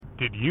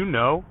Did you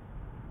know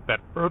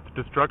that Earth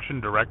Destruction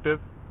Directive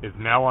is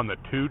now on the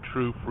Two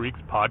True Freaks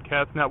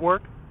podcast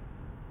network?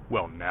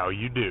 Well, now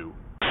you do.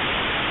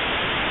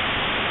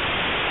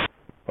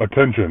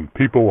 Attention,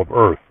 people of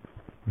Earth.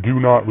 Do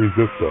not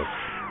resist us.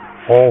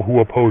 All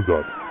who oppose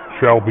us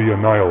shall be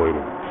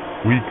annihilated.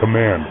 We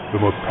command the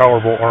most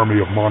powerful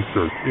army of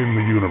monsters in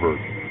the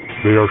universe.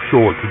 They are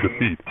sure to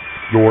defeat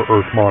your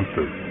Earth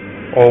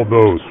monsters. All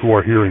those who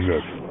are hearing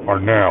this are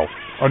now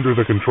under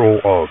the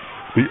control of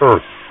the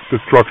Earth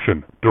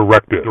Destruction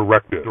Directive.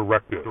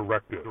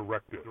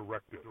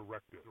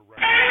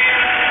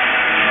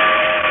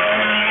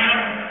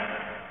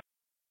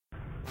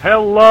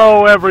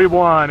 Hello,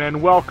 everyone,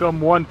 and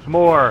welcome once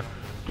more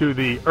to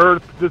the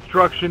Earth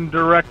Destruction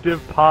Directive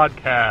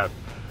podcast.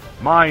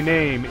 My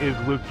name is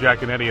Luke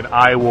Giaconetti, and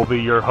I will be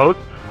your host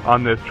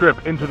on this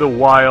trip into the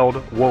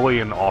wild, woolly,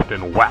 and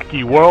often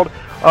wacky world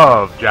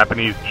of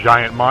Japanese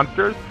giant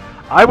monsters.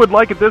 I would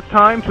like at this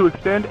time to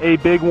extend a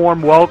big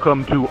warm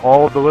welcome to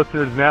all of the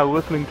listeners now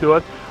listening to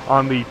us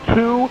on the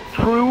Two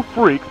True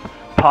Freaks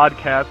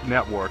podcast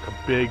network. A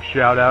big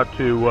shout out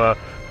to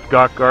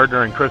Scott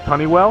Gardner and Chris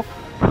Honeywell,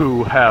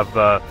 who have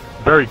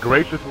very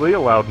graciously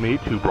allowed me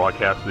to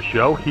broadcast the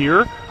show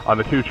here on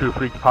the Two True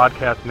Freaks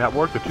podcast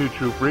network. The Two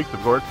True Freaks,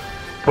 of course,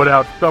 put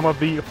out some of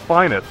the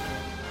finest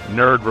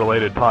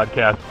nerd-related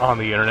podcasts on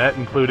the internet,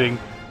 including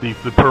the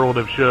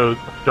superlative shows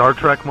Star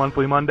Trek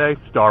Monthly Monday,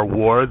 Star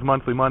Wars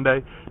Monthly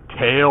Monday,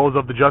 Tales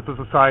of the Justice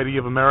Society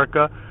of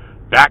America,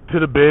 Back to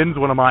the Bins,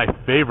 one of my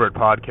favorite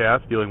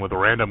podcasts dealing with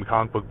random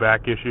comic book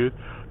back issues,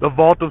 The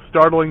Vault of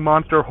Startling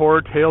Monster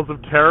Horror Tales of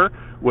Terror,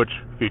 which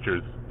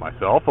features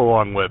myself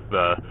along with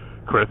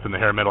Chris and the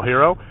Hair Metal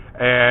Hero,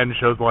 and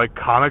shows like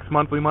Comics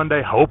Monthly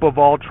Monday, Hope of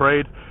All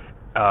Trades,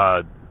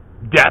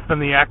 Death and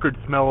the Acrid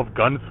Smell of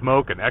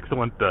Gunsmoke, an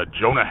excellent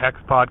Jonah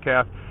Hex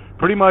podcast.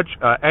 Pretty much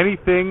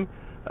anything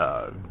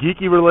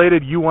geeky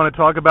related you want to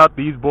talk about,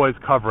 these boys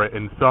cover it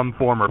in some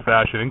form or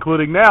fashion,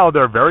 including now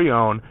their very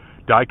own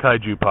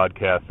Daikaiju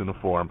podcast in the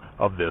form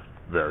of this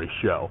very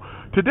show.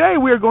 Today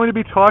we are going to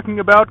be talking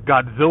about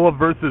Godzilla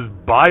vs.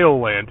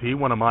 Biollante,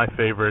 one of my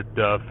favorite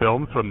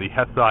films from the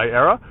Heisei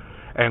era,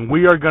 and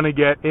we are going to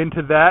get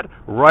into that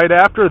right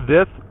after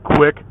this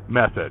quick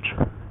message.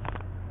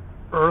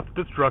 Earth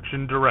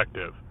Destruction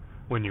Directive,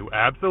 when you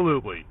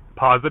absolutely,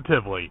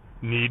 positively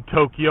need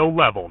Tokyo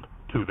leveled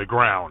to the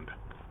ground.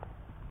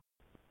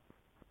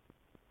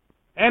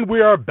 And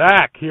we are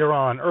back here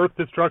on Earth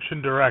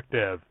Destruction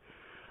Directive.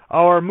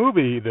 Our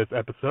movie this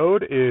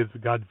episode is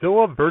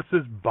Godzilla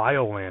vs.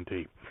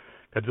 Biollante.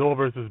 Godzilla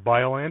vs.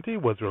 Biollante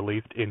was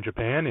released in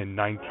Japan in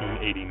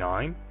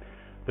 1989.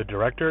 The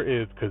director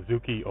is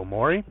Kazuki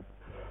Omori,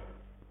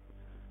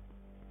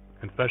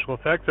 and special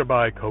effects are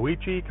by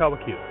Koichi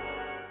Kawakura.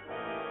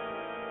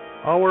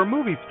 Our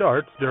movie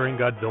starts during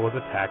Godzilla's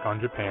attack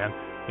on Japan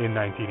in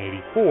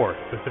 1984,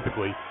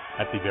 specifically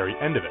at the very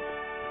end of it.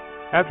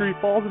 After he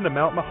falls into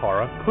Mount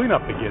Mahara,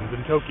 cleanup begins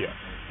in Tokyo,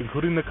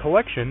 including the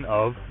collection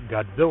of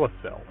Godzilla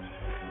cells.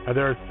 Now,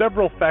 there are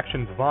several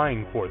factions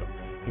vying for them,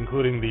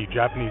 including the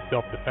Japanese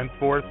Self-Defense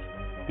Force,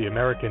 the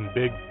American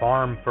big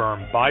farm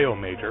firm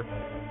Biomajor,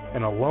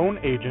 and a lone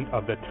agent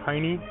of the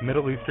tiny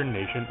Middle Eastern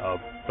nation of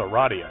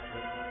Saradia.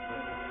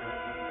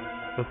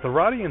 The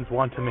Saradians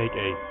want to make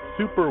a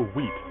super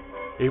wheat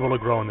able to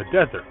grow in the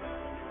desert,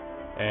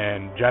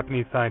 and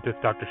Japanese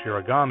scientist Dr.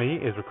 Shiragami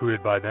is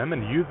recruited by them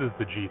and uses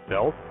the G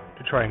cells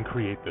to try and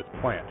create this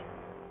plant.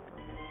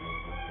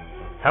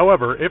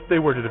 However, if they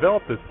were to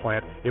develop this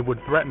plant, it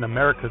would threaten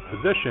America's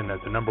position as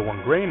the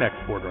 #1 grain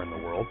exporter in the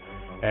world,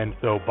 and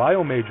so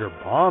Biomajor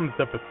bombs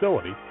the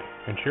facility,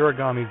 and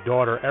Shiragami's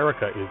daughter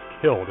Erika is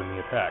killed in the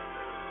attack,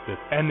 this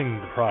ending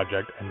the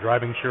project and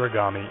driving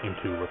Shiragami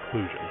into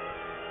reclusion.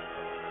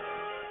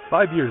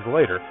 5 years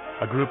later,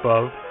 a group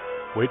of,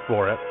 wait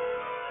for it,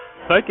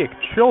 psychic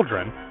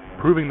children,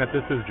 proving that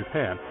this is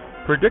Japan,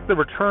 predict the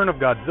return of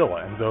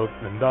Godzilla, and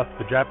thus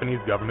the Japanese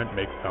government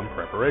makes some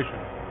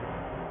preparations.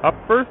 Up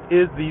first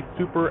is the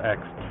Super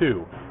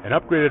X-2, an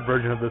upgraded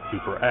version of the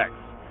Super X,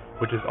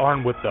 which is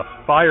armed with the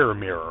Fire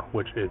Mirror,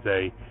 which is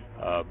a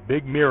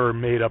big mirror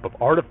made up of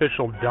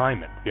artificial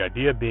diamonds, the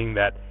idea being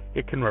that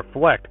it can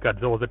reflect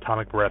Godzilla's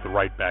atomic breath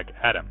right back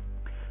at him.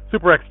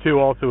 Super X-2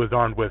 also is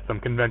armed with some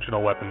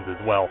conventional weapons as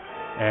well,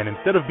 and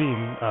instead of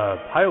being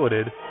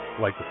piloted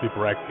like the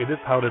Super X, it is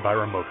piloted by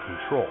remote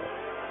control.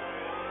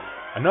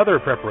 Another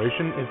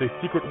preparation is a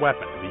secret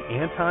weapon, the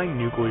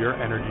anti-nuclear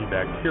energy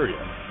bacteria,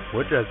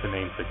 which, as the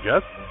name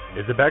suggests,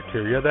 is a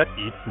bacteria that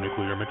eats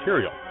nuclear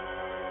material.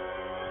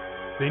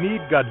 They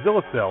need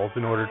Godzilla cells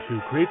in order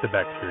to create the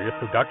bacteria,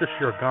 so Dr.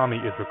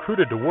 Shiragami is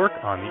recruited to work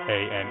on the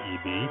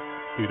ANEB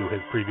due to his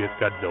previous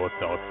Godzilla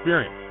cell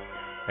experience.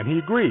 And he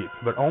agrees,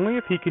 but only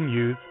if he can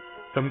use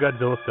some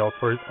Godzilla cells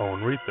for his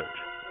own research.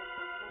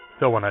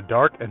 So on a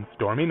dark and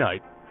stormy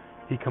night,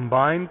 he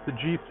combines the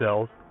G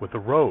cells with a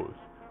rose,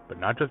 but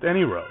not just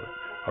any rose,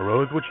 a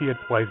rose which he had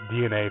spliced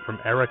DNA from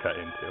Erika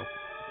into.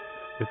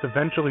 This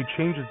eventually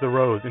changes the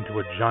rose into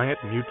a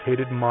giant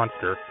mutated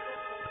monster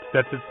which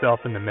sets itself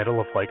in the middle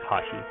of Lake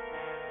Hashi.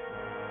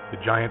 The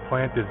giant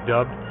plant is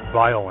dubbed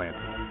Violante,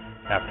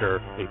 after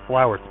a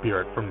flower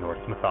spirit from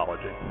Norse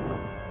mythology.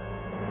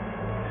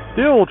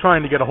 Still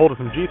trying to get a hold of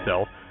some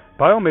G-cells,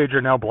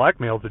 Biomajor now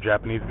blackmails the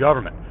Japanese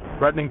government,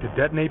 threatening to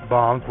detonate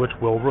bombs which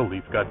will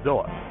release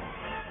Godzilla.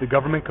 The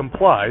government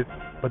complies,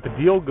 but the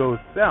deal goes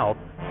south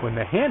when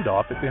the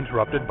handoff is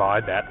interrupted by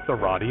that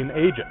Saradian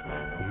agent,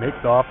 who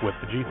makes off with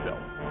the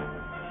G-cells.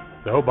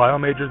 So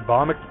Biomajor's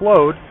bomb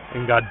explodes,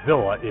 and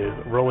Godzilla is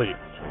released.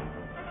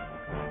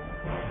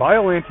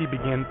 Violante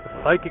begins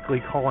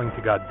psychically calling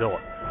to Godzilla,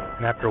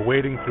 and after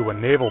wading through a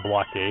naval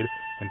blockade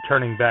and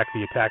turning back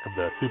the attack of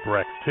the Super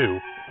X-2,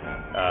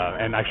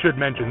 and I should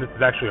mention this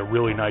is actually a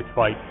really nice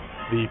fight.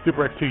 The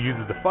Super X-2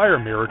 uses the fire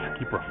mirror to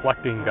keep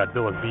reflecting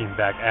Godzilla's beam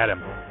back at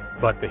him,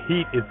 but the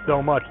heat is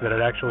so much that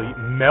it actually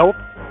melts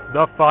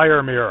the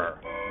fire mirror,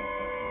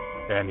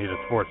 and he is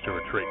forced to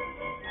retreat.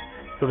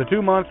 So the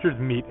two monsters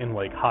meet in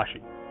Lake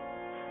Hashi.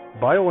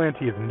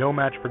 Violante is no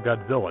match for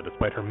Godzilla,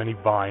 despite her many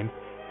vines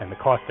and the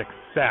caustic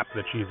sap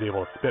that she is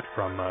able to spit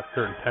from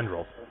certain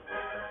tendrils.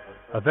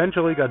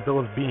 Eventually,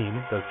 Godzilla's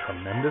beam does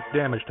tremendous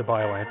damage to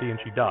Violante and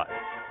she dies,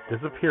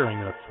 disappearing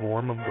in a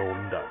swarm of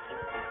golden dust.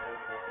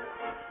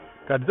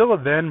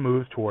 Godzilla then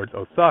moves towards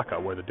Osaka,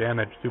 where the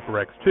damaged Super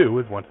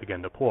X-2 is once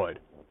again deployed.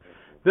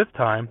 This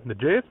time, the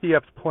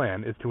JSDF's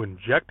plan is to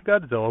inject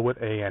Godzilla with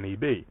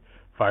ANEB,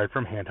 fired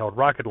from handheld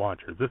rocket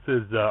launchers. This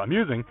is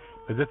amusing,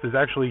 because this is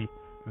actually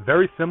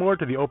very similar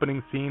to the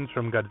opening scenes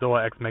from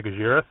Godzilla X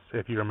Megaguirus,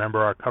 if you remember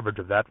our coverage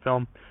of that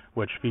film,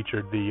 which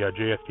featured the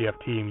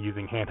JSDF team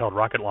using handheld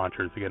rocket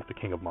launchers against the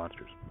King of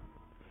Monsters.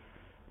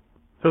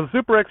 So the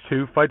Super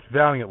X-2 fights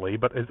valiantly,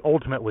 but is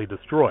ultimately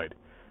destroyed.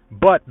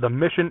 But the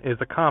mission is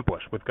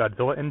accomplished, with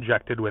Godzilla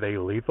injected with a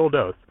lethal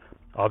dose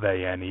of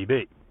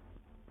ANEB.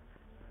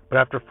 But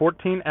after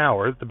 14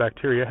 hours, the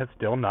bacteria has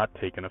still not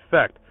taken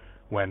effect,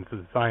 when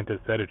the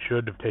scientists said it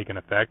should have taken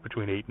effect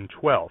between 8 and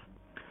 12.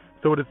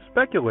 So it is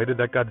speculated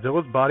that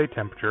Godzilla's body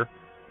temperature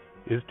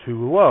is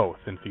too low,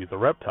 since he's a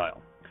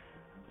reptile.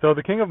 So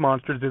the King of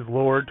Monsters is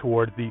lured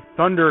towards the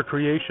Thunder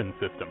Creation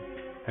System,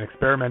 an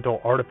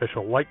experimental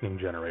artificial lightning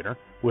generator,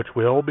 which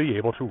will be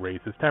able to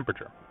raise his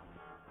temperature.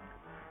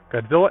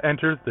 Godzilla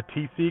enters the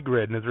TC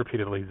grid and is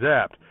repeatedly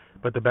zapped,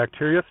 but the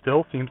bacteria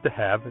still seems to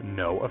have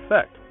no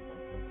effect.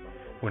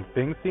 When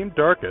things seem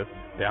darkest,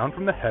 down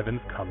from the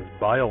heavens comes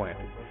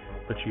Violante,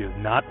 but she is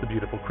not the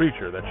beautiful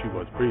creature that she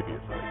was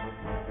previously.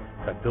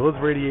 Godzilla's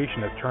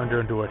radiation has turned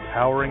her into a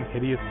towering,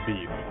 hideous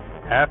beast,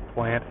 half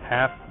plant,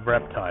 half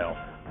reptile,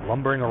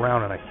 lumbering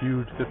around on a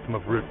huge system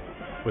of roots,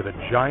 with a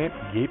giant,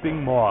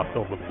 gaping maw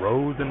filled with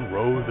rows and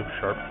rows of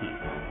sharp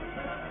teeth.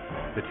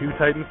 The two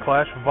titans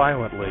clash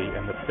violently,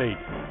 and the fate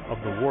of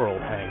the world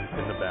hangs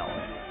in the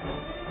balance.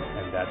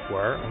 And that's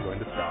where I'm going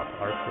to stop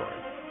our story.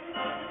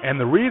 And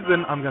the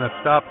reason I'm going to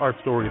stop our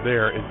story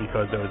there is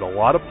because there is a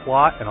lot of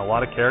plot and a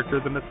lot of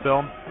characters in this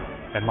film,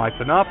 and my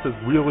synopsis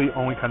really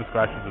only kind of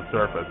scratches the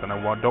surface, and I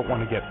don't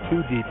want to get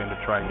too deep into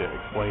trying to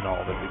explain all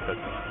of it, because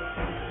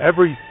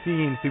every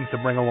scene seems to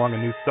bring along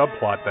a new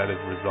subplot that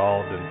is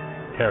resolved and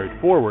carried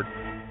forward,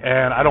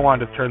 and I don't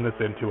want to turn this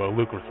into a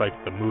Luke recites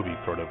the movie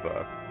sort of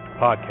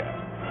podcast.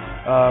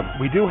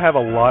 We do have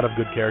a lot of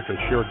good characters.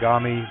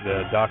 Shirogami,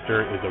 the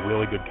doctor, is a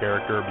really good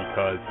character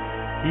because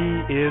he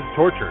is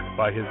tortured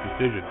by his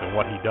decisions and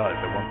what he does.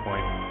 At one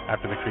point,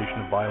 after the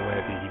creation of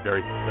Violante, he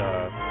very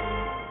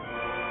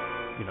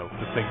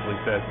succinctly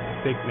says,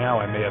 "Think now,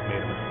 I may have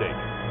made a mistake."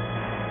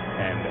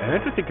 And an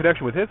interesting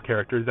connection with his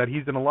character is that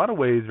he's in a lot of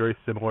ways very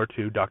similar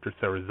to Dr.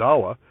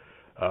 Serizawa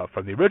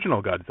from the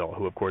original Godzilla,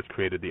 who of course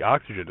created the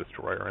oxygen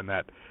destroyer, and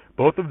that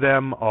both of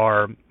them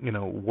are,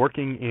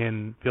 working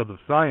in fields of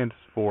science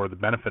for the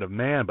benefit of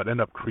man, but end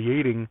up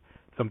creating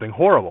something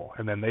horrible,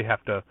 and then they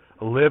have to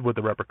live with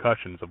the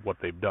repercussions of what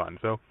they've done.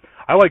 So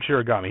I like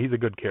Shirogami. He's a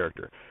good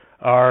character.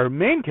 Our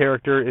main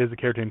character is a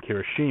character named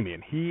Kirishimi,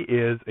 and he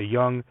is a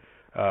young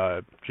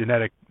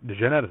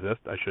geneticist,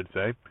 I should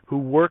say, who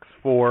works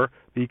for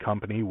the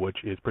company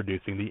which is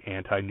producing the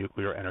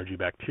anti-nuclear energy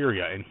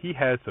bacteria, and he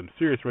has some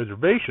serious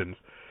reservations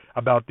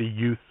about the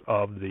use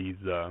of these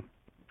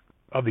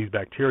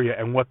bacteria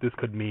and what this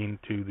could mean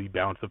to the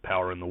balance of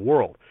power in the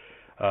world.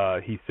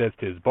 He says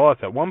to his boss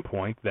at one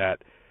point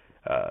that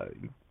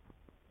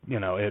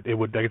it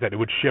would, like I said, it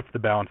would shift the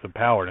balance of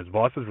power. And his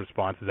boss's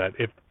response is that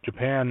if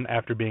Japan,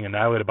 after being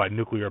annihilated by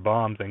nuclear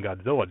bombs and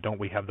Godzilla, don't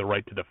we have the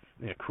right to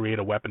create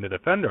a weapon to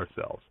defend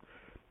ourselves?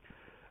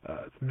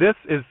 This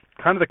is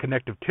kind of the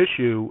connective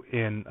tissue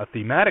in a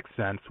thematic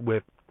sense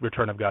with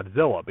Return of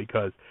Godzilla,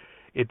 because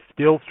it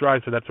still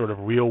strives for that sort of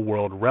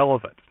real-world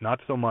relevance, not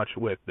so much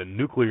with the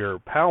nuclear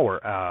power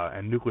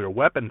and nuclear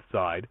weapons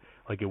side,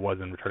 like it was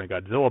in Return of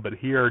Godzilla, but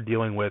here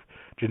dealing with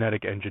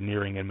genetic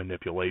engineering and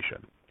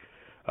manipulation.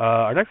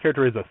 Our next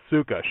character is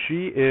Asuka.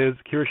 She is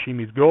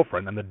Kirishimi's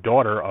girlfriend and the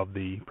daughter of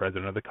the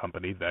president of the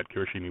company that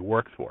Kirishimi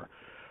works for.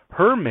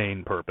 Her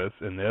main purpose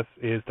in this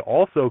is to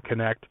also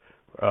connect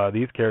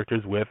these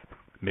characters with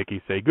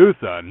Miki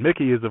Segusa. And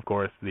Miki is, of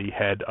course, the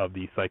head of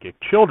the Psychic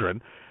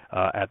Children,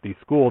 at the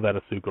school that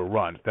Asuka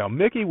runs. Now,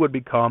 Mickey would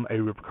become a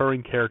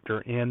recurring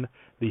character in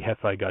the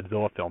Heisei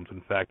Godzilla films.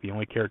 In fact, the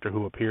only character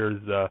who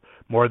appears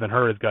more than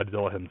her is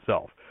Godzilla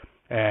himself.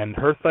 And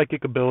her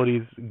psychic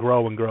abilities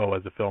grow and grow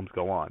as the films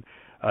go on.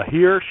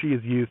 Here, she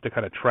is used to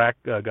kind of track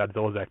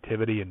Godzilla's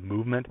activity and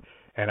movement,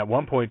 and at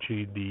one point,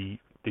 the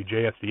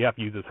JSDF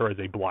uses her as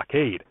a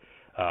blockade,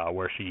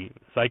 where she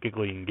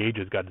psychically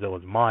engages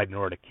Godzilla's mind in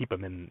order to keep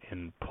him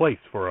in place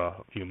for a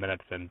few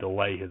minutes and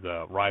delay his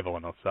arrival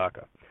in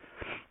Osaka.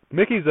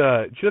 Mickey's,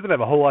 she doesn't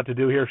have a whole lot to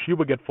do here. She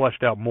would get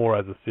fleshed out more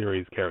as the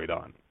series carried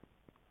on.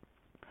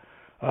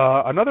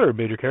 Another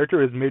major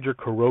character is Major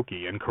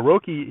Kuroki, and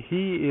Kuroki,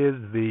 he is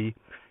the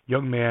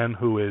young man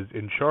who is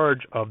in charge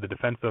of the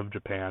defense of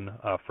Japan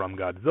from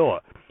Godzilla.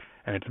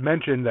 And it's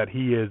mentioned that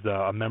he is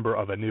a member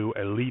of a new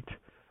elite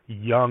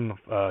young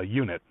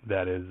unit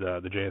that is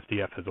the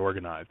JSDF has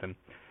organized. And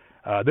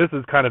this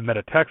is kind of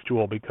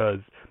metatextual because,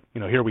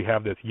 here we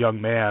have this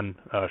young man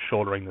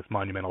shouldering this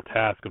monumental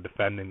task of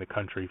defending the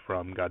country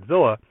from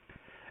Godzilla.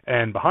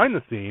 And behind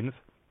the scenes,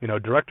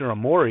 director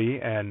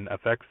Omori and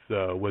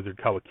FX wizard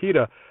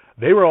Kawakita,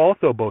 they were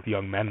also both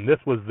young men, and this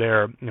was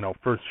their,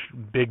 first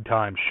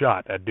big-time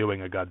shot at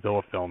doing a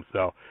Godzilla film.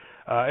 So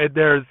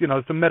there's,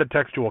 some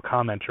metatextual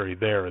commentary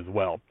there as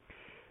well.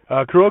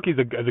 Kuroki's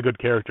a good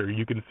character.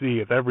 You can see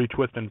at every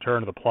twist and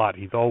turn of the plot,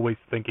 he's always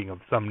thinking of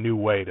some new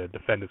way to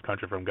defend his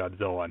country from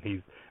Godzilla, and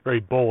he's very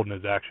bold in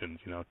his actions,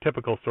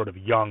 typical sort of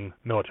young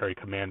military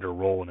commander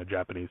role in a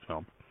Japanese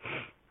film.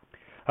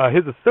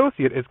 His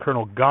associate is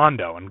Colonel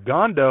Gondo, and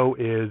Gondo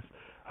is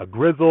a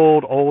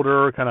grizzled,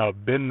 older, kind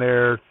of been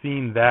there,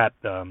 seen that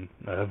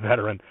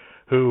veteran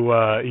who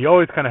he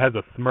always kind of has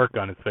a smirk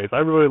on his face. I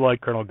really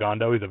like Colonel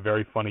Gondo. He's a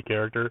very funny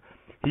character.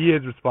 He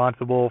is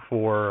responsible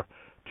for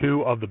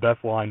two of the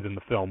best lines in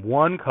the film.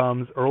 One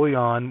comes early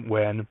on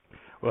when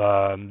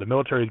the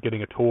military is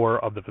getting a tour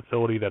of the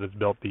facility that has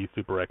built the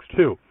Super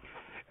X-2.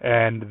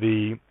 And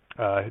the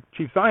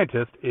chief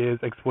scientist is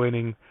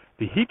explaining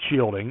the heat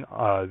shielding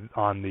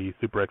on the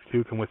Super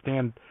X-2 can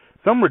withstand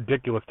some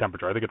ridiculous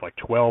temperature. I think it's like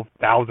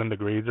 12,000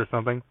 degrees or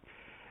something.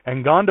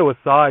 And Gondo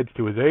asides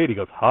to his aide. He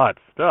goes, "Hot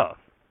stuff."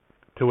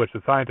 To which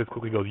the scientist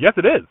quickly goes, "Yes,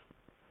 it is."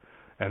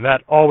 And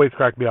that always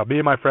cracked me up. Me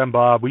and my friend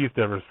Bob, we used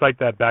to recite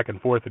that back and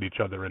forth at each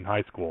other in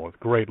high school. It's a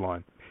great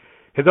line.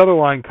 His other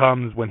line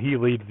comes when he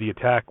leads the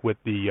attack with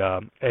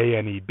the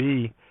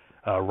ANEB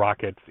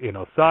rockets in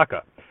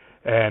Osaka.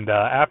 And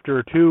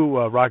after two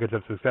rockets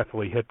have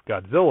successfully hit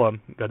Godzilla,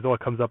 Godzilla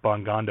comes up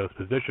on Gondo's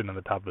position on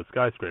the top of the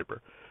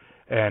skyscraper.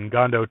 And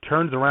Gondo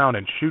turns around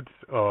and shoots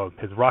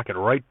his rocket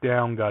right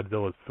down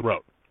Godzilla's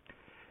throat.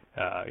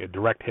 A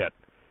direct hit.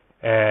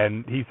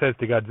 And he says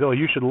to Godzilla,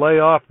 "You should lay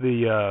off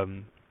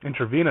the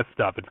intravenous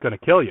stuff. It's going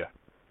to kill you."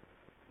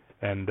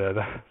 And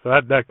so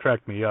that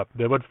cracked me up.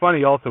 What's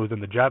funny also is in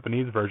the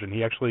Japanese version,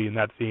 he actually, in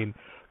that scene,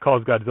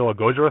 calls Godzilla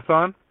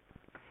Gojira-san,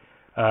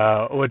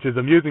 which is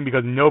amusing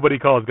because nobody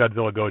calls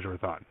Godzilla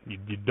Gojira-san.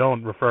 You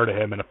don't refer to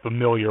him in a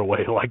familiar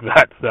way like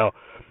that, so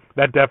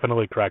that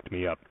definitely cracked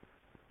me up.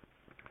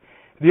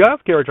 The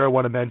last character I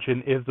want to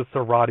mention is the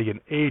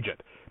Saradian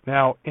agent.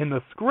 Now, in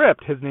the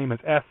script, his name is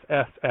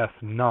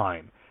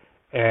SSS9,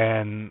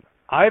 and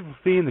I've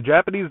seen the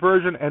Japanese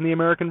version and the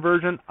American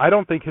version. I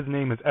don't think his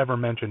name is ever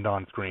mentioned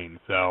on screen,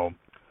 so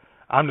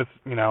I'm just,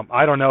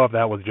 I don't know if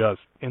that was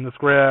just in the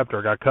script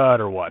or got cut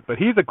or what, but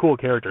he's a cool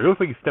character. He looks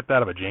like he stepped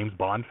out of a James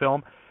Bond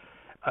film.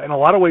 In a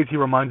lot of ways, he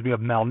reminds me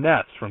of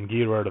Malness from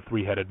Ghidorah the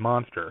Three-Headed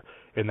Monster,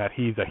 in that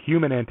he's a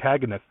human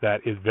antagonist that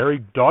is very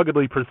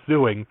doggedly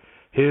pursuing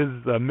his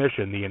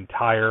mission the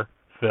entire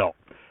film.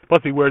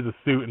 Plus, he wears a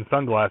suit and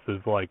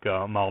sunglasses like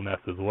Malness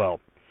as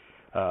well.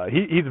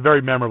 He's a very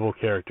memorable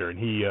character, and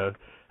he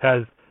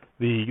has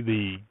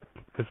the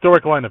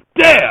historic line of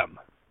 "Damn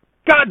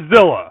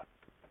Godzilla!"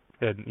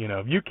 And,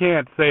 if you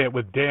can't say it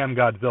with "Damn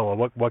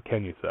Godzilla," what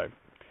can you say?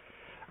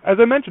 As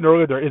I mentioned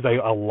earlier, there is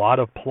a lot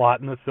of plot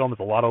in this film.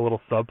 There's a lot of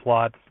little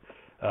subplots.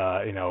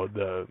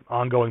 The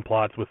ongoing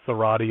plots with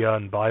Saradia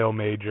and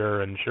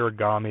Biomajor and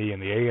Shiragami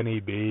and the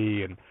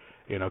ANEB and,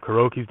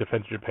 Kuroki's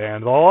defense of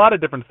Japan. There's a lot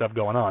of different stuff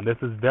going on. This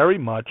is very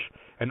much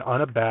an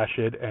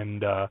unabashed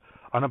and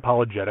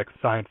unapologetic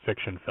science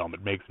fiction film.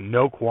 It makes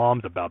no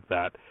qualms about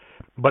that.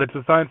 But it's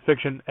a science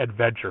fiction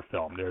adventure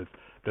film. There's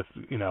this,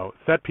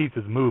 set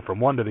pieces move from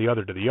one to the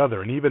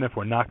other, and even if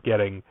we're not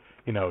getting,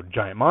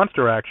 giant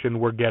monster action,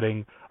 we're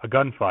getting a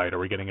gunfight or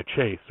we're getting a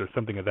chase or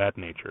something of that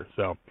nature.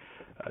 So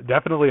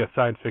definitely a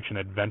science fiction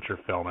adventure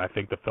film, and I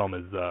think the film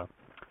is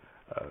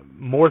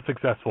more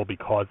successful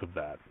because of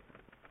that.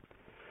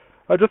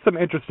 Just some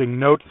interesting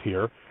notes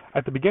here.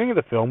 At the beginning of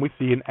the film, we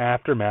see an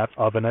aftermath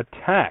of an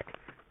attack.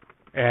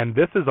 And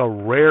this is a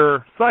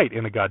rare sight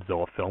in a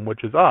Godzilla film,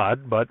 which is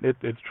odd, but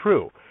it's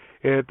true.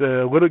 It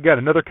would, again,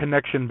 another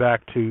connection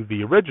back to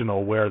the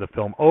original, where the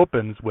film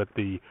opens with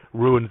the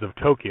ruins of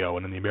Tokyo,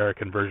 and in the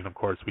American version, of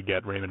course, we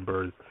get Raymond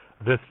Burr's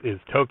 "This is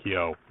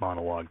Tokyo"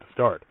 monologue to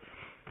start.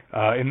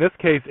 In this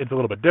case, it's a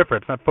little bit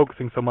different. It's not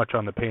focusing so much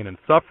on the pain and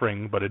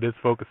suffering, but it is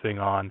focusing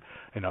on,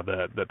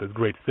 that this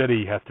great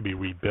city has to be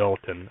rebuilt,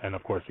 and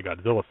of course, the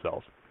Godzilla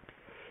cells.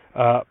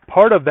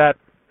 Part of that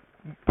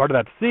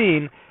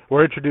scene,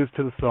 we're introduced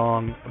to the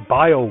song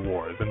Bio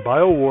Wars, and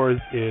Bio Wars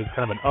is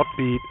kind of an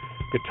upbeat,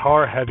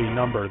 guitar-heavy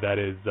number that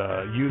is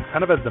used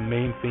kind of as the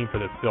main theme for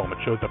this film. It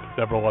shows up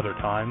several other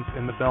times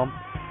in the film.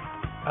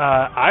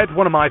 It's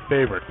one of my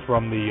favorites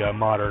from the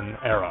modern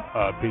era,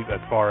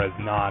 as far as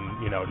not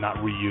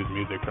reused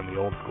music from the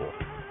old school.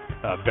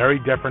 Very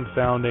different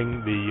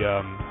sounding.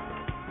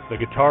 The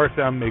guitar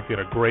sound makes it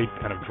a great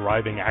kind of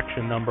driving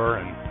action number,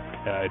 and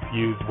it's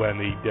used when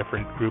the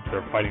different groups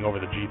are fighting over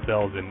the G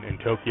cells in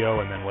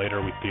Tokyo, and then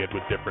later we see it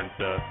with different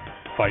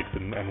fights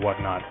and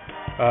whatnot.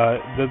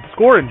 The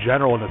score in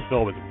general in this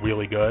film is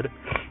really good.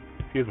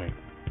 Excuse me.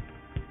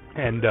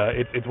 And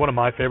it's one of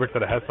my favorites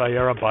of the Heisei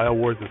era. Bio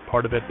Wars is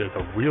part of it. There's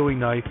a really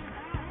nice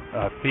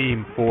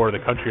theme for the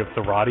country of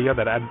Saradia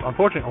that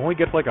unfortunately only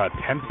gets like a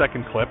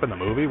 10-second clip in the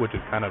movie, which is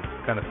kind of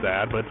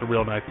sad, but it's a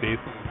real nice piece.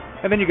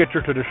 And then you get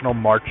your traditional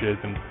marches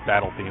and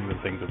battle themes and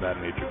things of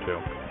that nature too.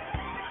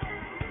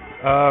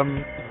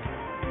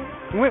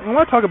 We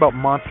want to talk about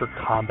monster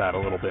combat a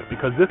little bit,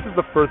 because this is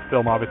the first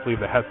film, obviously,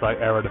 of the Heisei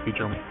era to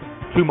feature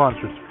two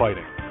monsters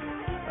fighting.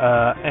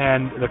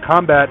 And the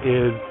combat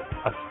is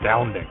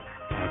astounding.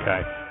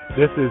 Okay,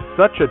 this is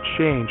such a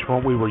change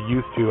from what we were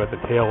used to at the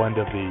tail end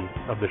of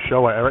the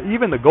Showa era,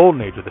 even the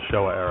golden age of the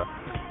Showa era.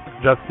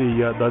 Just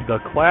the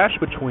clash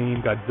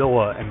between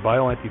Godzilla and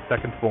Biolante's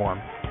second form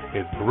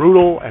is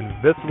brutal and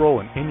visceral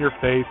and in your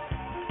face,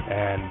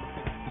 and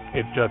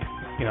it's just,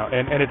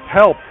 and it's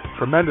helped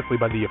tremendously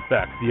by the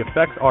effects. The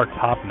effects are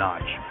top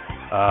notch.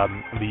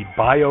 The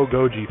Bio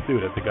Goji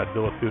suit, as the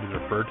Godzilla suit is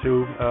referred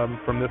to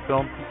from this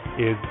film,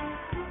 is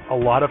a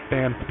lot of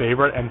fans'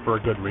 favorite, and for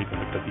a good reason,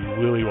 because he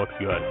really looks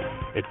good.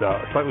 It's a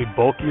slightly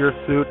bulkier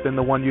suit than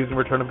the one used in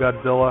Return of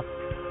Godzilla.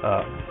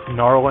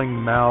 Snarling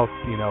mouth,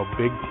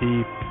 big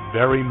teeth,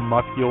 very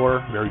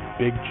muscular, very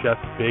big chest,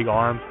 big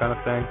arms kind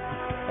of thing.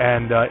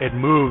 And it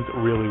moves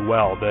really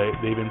well.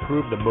 They've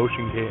improved the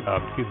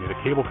the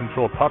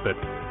cable-controlled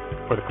puppets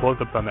for the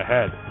close-ups on the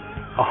head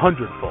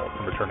 100-fold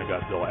from Return of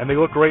Godzilla. And they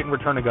look great in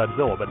Return of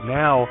Godzilla, but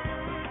now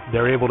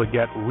they're able to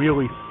get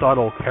really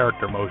subtle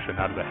character motion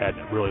out of the head,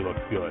 and it really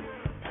looks good.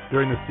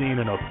 During the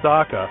scene in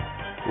Osaka,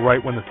 right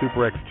when the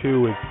Super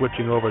X2 is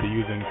switching over to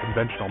using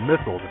conventional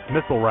missiles, its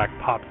missile rack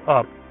pops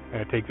up,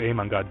 and it takes aim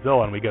on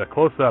Godzilla, and we get a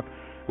close-up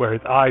where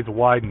his eyes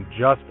widen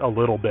just a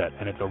little bit,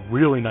 and it's a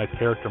really nice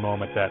character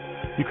moment that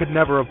you could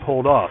never have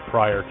pulled off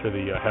prior to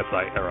the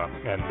Heisei era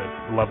and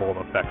the level of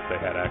effects they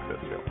had access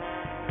to.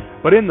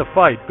 But in the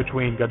fight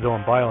between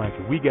Godzilla and Biolance,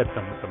 we get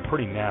some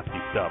pretty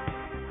nasty stuff.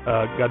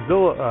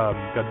 Godzilla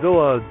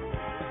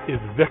is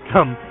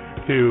victim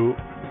to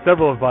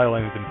several of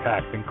Biolante's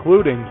attacks,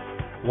 including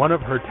one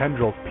of her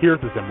tendrils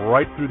pierces him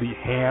right through the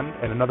hand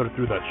and another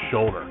through the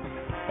shoulder.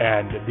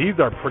 And these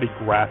are pretty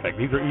graphic.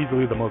 These are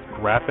easily the most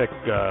graphic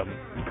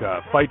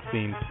fight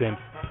scenes since,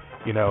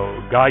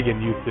 Gigan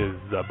used his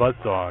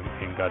buzzsaw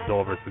in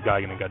Godzilla vs.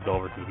 Gigan and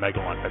Godzilla vs.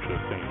 Megalon, actually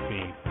the same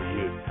scene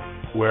we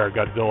used, where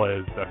Godzilla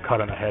is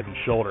cut on the head and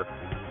shoulder.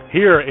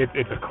 Here,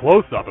 it's a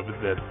close-up of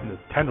this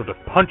tendril just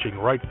punching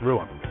right through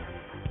him.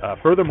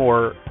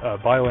 Furthermore,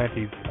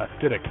 Biolante's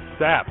acidic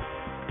sap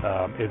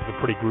is a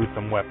pretty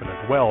gruesome weapon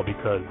as well,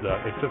 because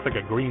it's just like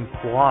a green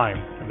slime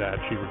that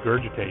she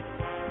regurgitates,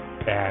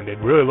 and it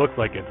really looks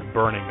like it's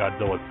burning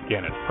Godzilla's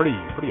skin. It's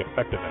pretty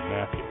effective and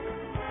nasty.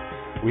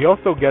 We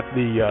also get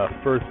the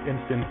first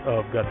instance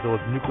of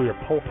Godzilla's nuclear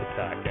pulse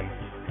attack, and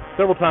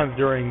several times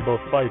during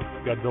both fights,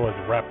 Godzilla is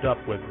wrapped up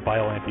with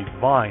Biolante's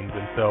vines,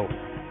 and so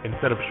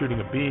instead of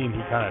shooting a beam,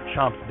 he kind of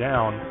chomps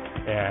down,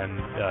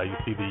 and you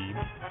see the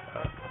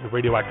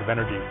radioactive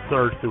energy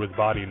surge through his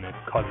body, and it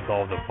causes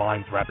all of the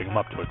vines wrapping him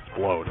up to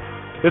explode.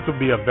 This would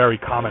be a very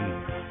common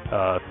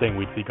thing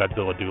we'd see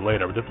Godzilla do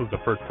later, but this was the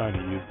first time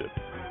he used it.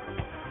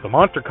 So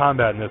monster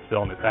combat in this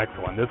film is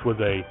excellent. This was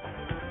a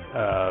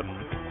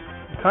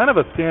kind of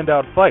a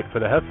standout fight for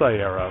the Heisei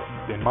era,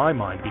 in my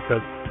mind,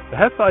 because the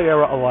Heisei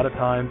era a lot of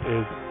times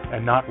is,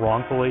 and not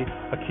wrongfully,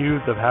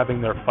 accused of having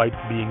their fights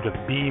being just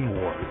beam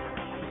wars,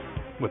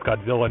 with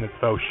Godzilla and his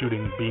foe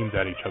shooting beams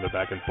at each other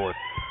back and forth.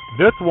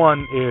 This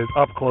one is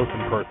up close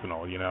and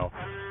personal,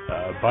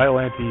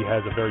 Biolante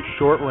has a very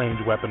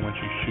short-range weapon when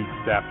she shoots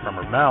sap from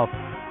her mouth,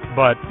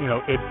 but,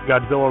 it's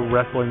Godzilla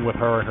wrestling with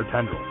her and her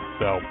tendrils,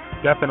 so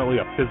definitely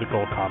a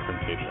physical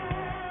confrontation.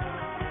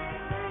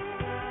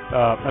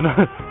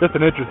 Just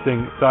an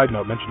interesting side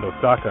note, mentioned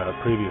Osaka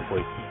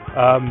previously.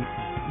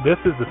 This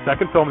is the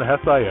second film in the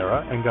Heisei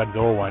era, and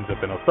Godzilla winds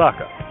up in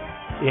Osaka.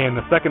 In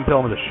the second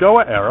film of the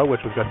Showa era, which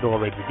was Godzilla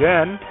Raids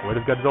Again, where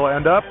does Godzilla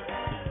end up?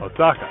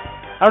 Osaka.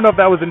 I don't know if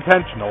that was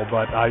intentional,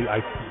 but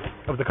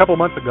it was a couple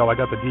months ago I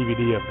got the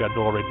DVD of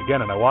Godzilla Raids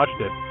Again, and I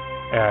watched it,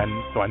 and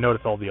so I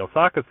noticed all the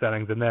Osaka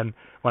settings, and then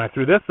when I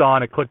threw this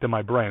on, it clicked in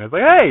my brain. It's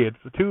like, hey, it's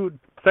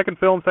second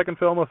film,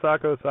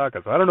 Osaka. So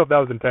I don't know if that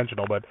was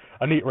intentional, but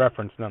a neat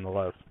reference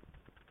nonetheless.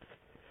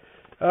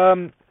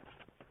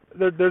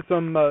 There's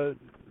some,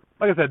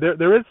 like I said,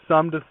 there is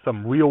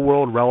some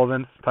real-world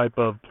relevance type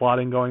of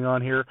plotting going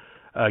on here.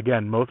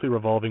 Again, mostly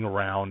revolving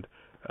around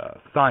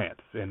science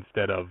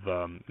instead of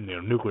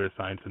nuclear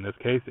science. In this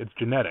case, it's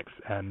genetics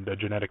and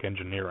genetic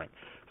engineering.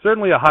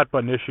 Certainly a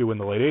hot-button issue in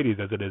the late 80s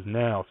as it is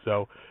now,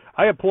 so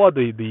I applaud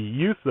the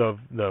use of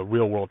the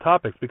real-world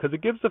topics because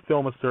it gives the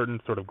film a certain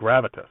sort of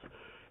gravitas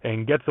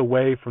and gets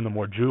away from the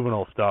more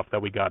juvenile stuff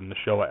that we got in the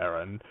Showa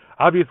era. And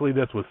obviously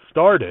this was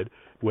started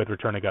with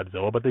Return of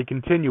Godzilla, but they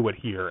continue it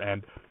here,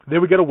 and they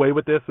would get away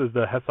with this as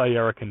the Heisei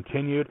era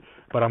continued,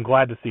 but I'm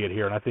glad to see it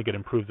here, and I think it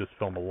improves this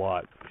film a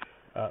lot.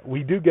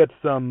 We do get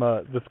some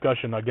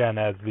discussion, again,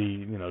 as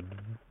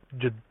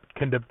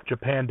can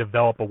Japan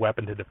develop a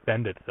weapon to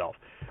defend itself?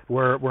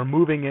 We're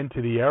moving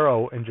into the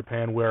era in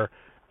Japan where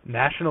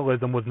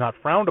nationalism was not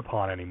frowned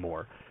upon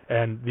anymore,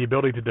 and the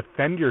ability to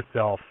defend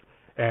yourself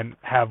and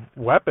have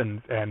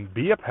weapons and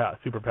be a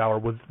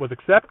superpower was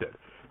accepted.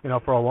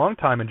 For a long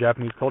time in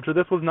Japanese culture,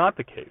 this was not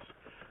the case.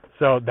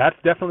 So that's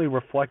definitely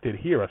reflected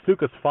here.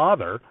 Asuka's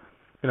father,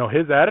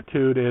 his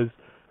attitude is,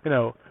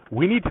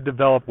 we need to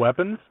develop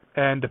weapons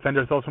and defend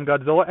ourselves from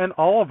Godzilla and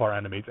all of our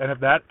enemies. And if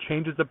that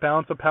changes the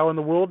balance of power in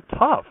the world,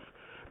 tough,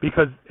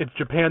 because it's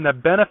Japan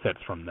that benefits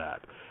from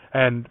that.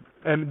 And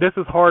this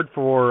is hard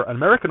for an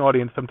American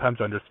audience sometimes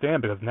to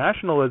understand, because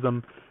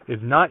nationalism is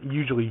not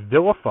usually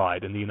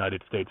vilified in the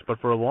United States, but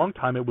for a long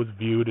time it was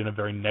viewed in a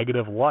very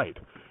negative light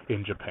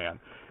in Japan.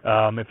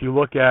 If you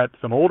look at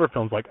some older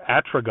films like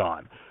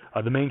Atragon,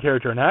 the main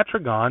character in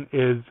Atragon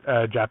is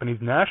a Japanese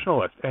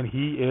nationalist, and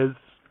he is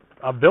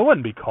a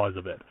villain because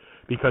of it,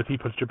 because he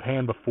puts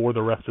Japan before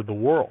the rest of the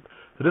world.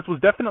 So this was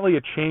definitely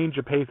a change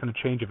of pace and a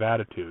change of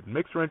attitude. It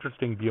makes for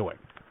interesting viewing.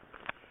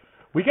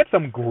 We get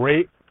some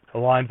great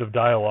lines of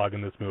dialogue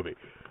in this movie.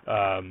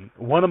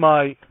 One of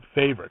my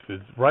favorites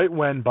is right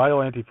when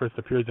Biollante first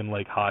appears in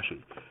Lake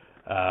Hashi.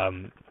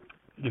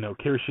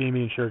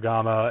 Kirishimi and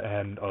Shirogami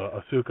and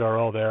Asuka are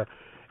all there,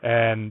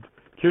 and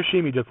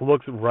Kirishimi just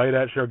looks right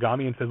at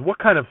Shirogami and says, "What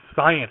kind of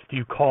science do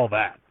you call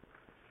that?"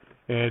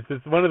 And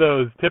it's one of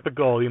those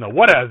typical,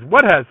 what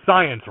has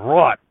science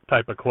wrought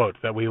type of quotes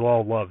that we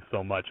all love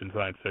so much in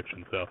science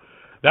fiction. So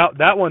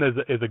that one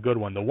is a good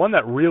one. The one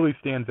that really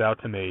stands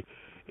out to me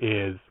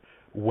is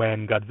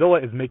when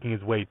Godzilla is making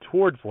his way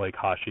towards Lake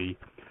Hashi.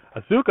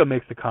 Asuka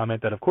makes the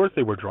comment that of course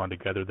they were drawn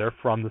together, they're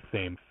from the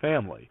same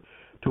family.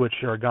 To which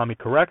Shirogami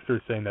corrects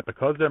her, saying that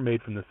because they're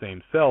made from the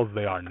same cells,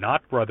 they are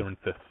not brother and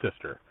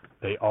sister.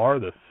 They are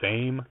the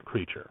same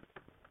creature.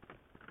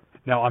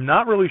 Now, I'm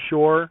not really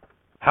sure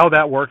how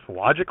that works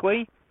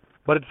logically,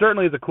 but it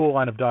certainly is a cool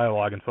line of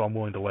dialogue, and so I'm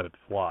willing to let it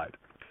slide.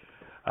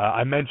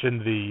 I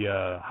mentioned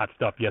the hot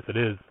stuff, yes it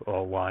is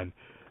line.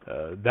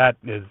 That's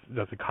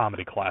a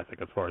comedy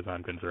classic as far as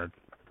I'm concerned.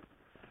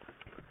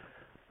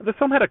 This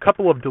film had a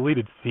couple of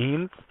deleted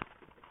scenes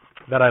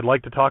that I'd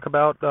like to talk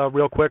about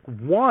real quick.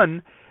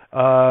 One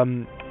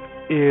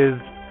is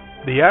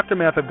the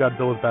aftermath of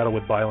Godzilla's battle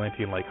with Biollante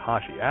in Lake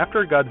Hashi.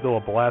 After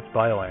Godzilla blasts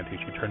Biollante,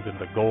 she turns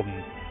into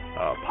golden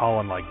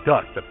pollen-like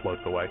dust that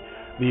floats away.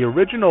 The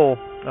original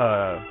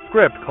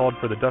script called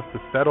for the dust to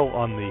settle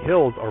on the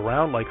hills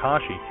around Lake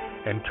Hashi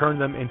and turn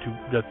them into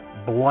just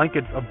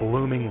blankets of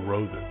blooming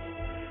roses.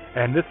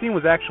 And this scene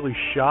was actually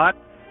shot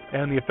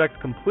and the effects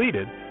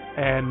completed,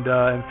 and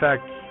in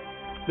fact,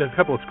 there's a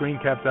couple of screen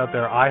caps out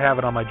there. I have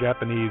it on my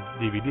Japanese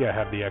DVD. I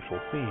have the actual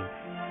scene.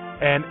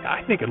 And I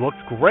think it looks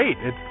great.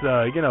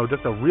 It's,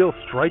 just a real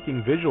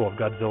striking visual of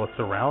Godzilla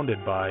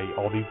surrounded by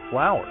all these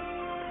flowers.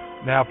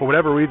 Now, for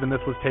whatever reason,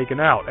 this was taken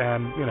out,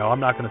 and, I'm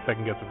not going to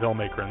second-guess the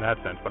filmmaker in that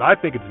sense, but I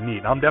think it's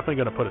neat. I'm definitely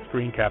going to put a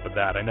screen cap of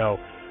that. I know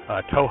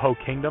Toho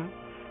Kingdom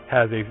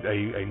has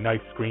a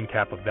nice screen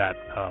cap of that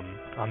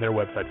on their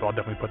website, so I'll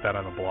definitely put that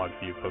on the blog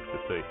for you folks to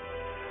see.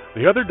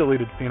 The other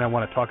deleted scene I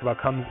want to talk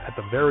about comes at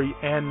the very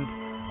end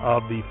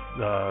of the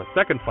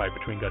second fight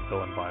between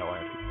Godzilla and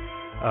Biollante.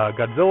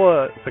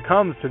 Godzilla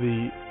succumbs to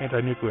the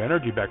anti-nuclear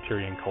energy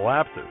bacteria and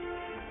collapses.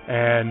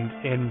 And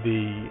in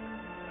the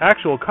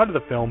actual cut of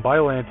the film,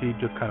 Biollante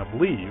just kind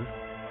of leaves,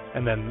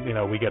 and then,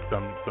 we get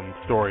some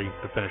story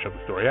to finish up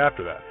the story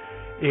after that.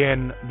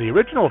 In the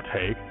original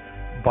take,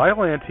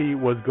 Biollante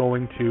was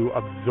going to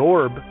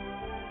absorb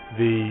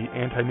the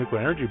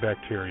anti-nuclear energy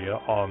bacteria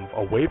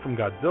away from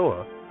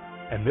Godzilla,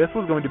 and this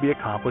was going to be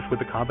accomplished with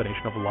a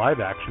combination of live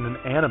action and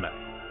anime.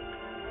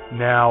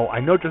 Now, I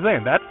know what you're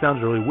saying, that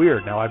sounds really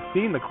weird. Now, I've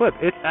seen the clip.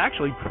 It's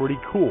actually pretty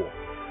cool.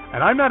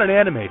 And I'm not an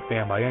anime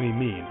fan by any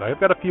means. I've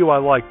got a few I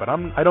like, but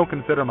I don't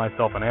consider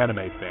myself an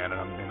anime fan,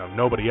 and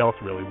nobody else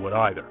really would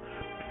either.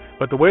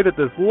 But the way that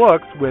this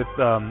looks with,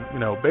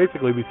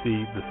 basically we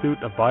see the suit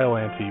of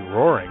Biollante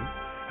roaring,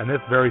 and this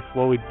very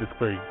slowly,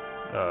 very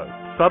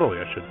subtly,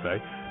 I should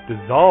say,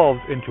 dissolves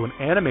into an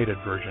animated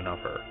version of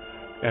her.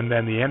 And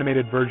then the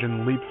animated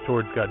version leaps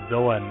towards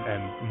Godzilla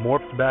and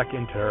morphs back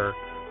into her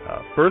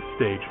first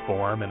stage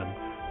form and,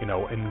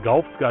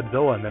 engulfs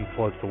Godzilla and then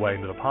floats away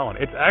into the pollen.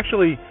 It's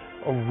actually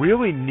a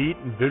really neat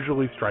and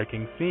visually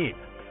striking scene.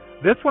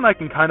 This one I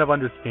can kind of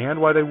understand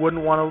why they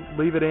wouldn't want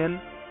to leave it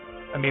in.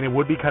 I mean, it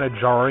would be kind of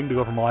jarring to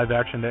go from live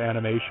action to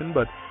animation,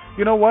 but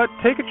you know what?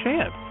 Take a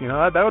chance.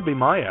 That would be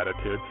my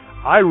attitude.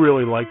 I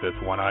really like this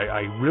one.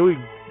 I really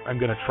I'm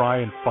going to try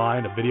and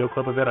find a video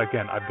clip of it.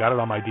 Again, I've got it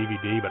on my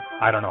DVD, but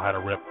I don't know how to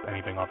rip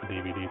anything off a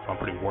DVD, so I'm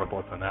pretty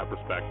worthless in that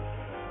respect.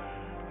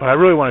 But I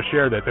really want to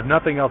share this. If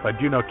nothing else, I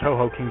do know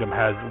Toho Kingdom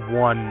has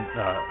one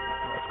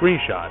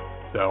screenshot,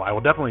 so I will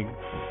definitely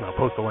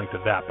post a link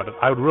to that. But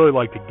I would really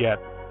like to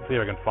see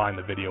if I can find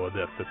the video of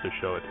this just to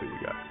show it to you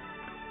guys.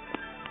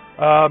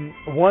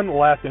 One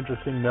last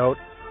interesting note.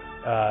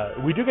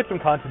 We do get some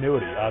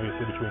continuity,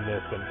 obviously, between this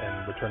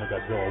and Return of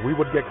Godzilla. We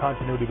would get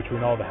continuity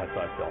between all the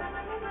Heisei films.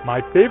 My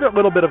favorite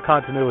little bit of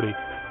continuity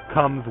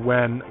comes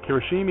when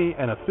Kirishima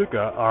and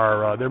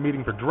Asuka they're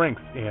meeting for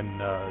drinks in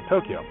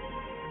Tokyo.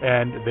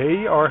 And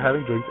they are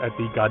having drinks at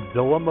the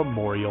Godzilla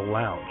Memorial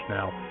Lounge.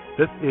 Now,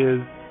 this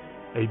is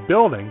a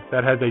building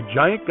that has a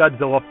giant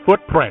Godzilla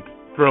footprint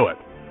through it.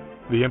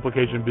 The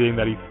implication being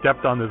that he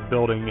stepped on this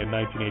building in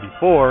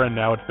 1984, and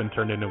now it's been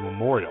turned into a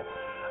memorial.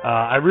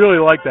 I really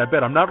like that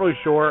bit. I'm not really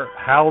sure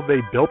how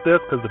they built this,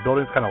 because the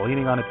building's kind of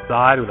leaning on its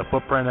side with a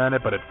footprint in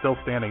it, but it's still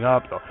standing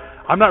up. So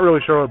I'm not really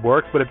sure how it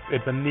works, but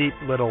it's a neat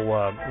little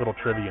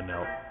trivia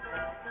note.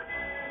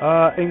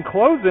 In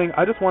closing,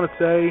 I just want to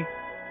say,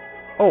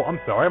 I'm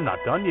sorry, I'm not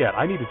done yet.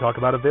 I need to talk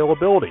about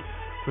availability.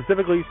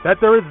 Specifically, that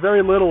there is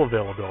very little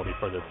availability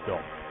for this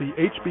film. The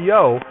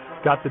HBO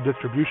got the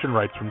distribution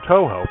rights from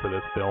Toho for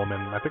this film in,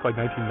 I think, like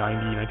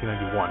 1990,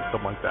 1991,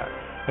 something like that.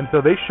 And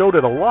so they showed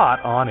it a lot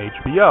on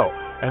HBO,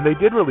 and they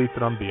did release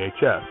it on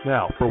VHS.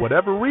 Now, for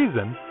whatever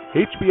reason,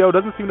 HBO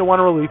doesn't seem to want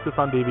to release this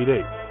on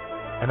DVD.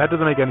 And that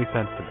doesn't make any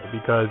sense to me,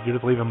 because you're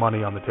just leaving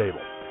money on the table.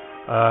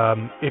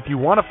 If you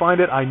want to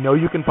find it, I know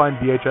you can find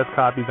VHS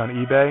copies on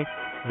eBay.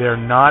 They're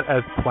not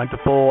as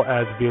plentiful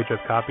as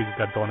VHS copies of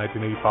Godzilla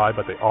 1985,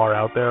 but they are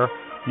out there.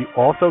 You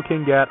also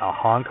can get a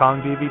Hong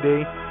Kong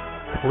DVD.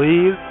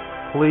 Please,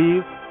 please,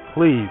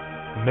 please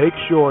make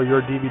sure your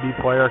DVD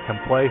player can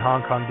play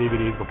Hong Kong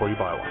DVDs before you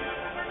buy one.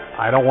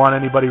 I don't want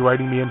anybody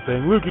writing me and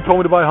saying, Luke, you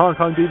told me to buy Hong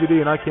Kong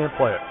DVD and I can't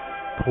play it.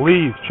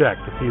 Please check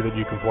to see that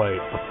you can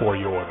play it before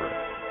you order it.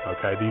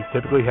 Okay, these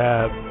typically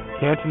have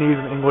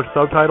Cantonese and English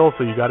subtitles,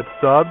 so you got it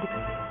subbed.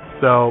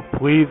 So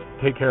please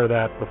take care of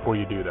that before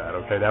you do that,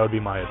 okay? That would be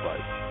my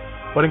advice.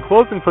 But in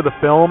closing for the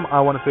film,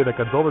 I want to say that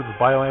Godzilla vs.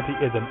 Biollante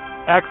is an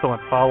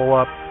excellent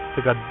follow-up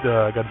to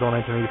Godzilla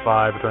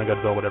 1985, Return of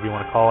Godzilla, whatever you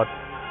want to call it.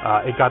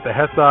 It got the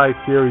Heisei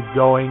series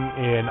going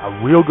in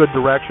a real good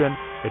direction.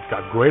 It's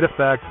got great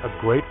effects, a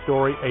great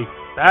story, a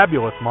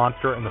fabulous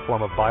monster in the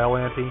form of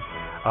Biollante,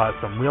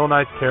 some real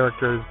nice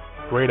characters,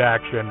 great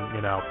action.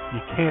 You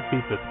can't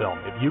beat this film.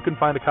 If you can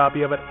find a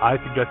copy of it, I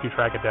suggest you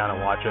track it down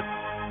and watch it.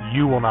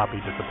 You will not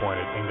be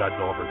disappointed in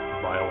Godzilla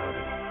vs.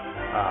 Biollante.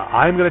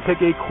 I'm going to take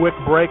a quick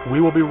break.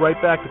 We will be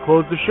right back to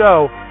close the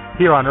show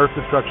here on Earth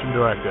Destruction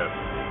Directive.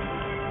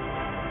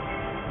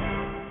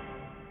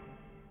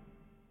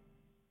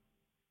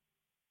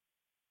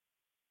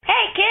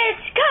 Hey kids,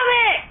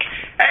 comic!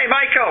 Hey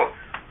Michael!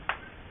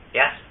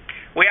 Yes?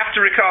 We have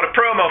to record a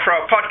promo for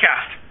our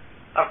podcast.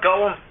 I've got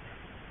one.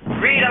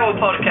 Read our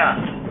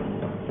podcast.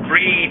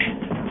 Read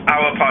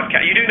our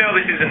podcast. You do know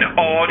this is an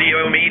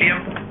audio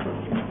medium?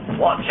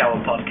 Watch our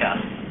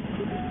podcast.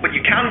 But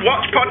you can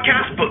watch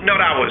podcasts, but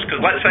not ours,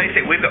 because let's face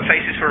it, we've got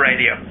faces for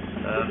radio.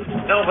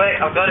 No, wait,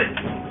 I've got it.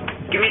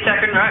 Give me a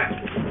second, right?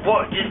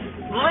 What? Just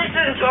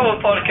listen to our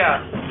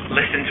podcast.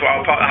 Listen to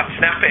our podcast.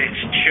 Snap it.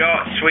 It's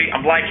short, sweet.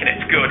 I'm liking it.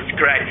 It's good. It's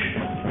great.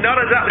 Not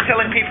exactly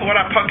telling people what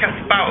our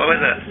podcast's about, though, is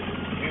it?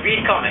 We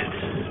read comics.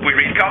 We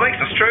read comics.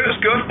 That's true.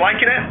 That's good.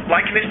 Liking it.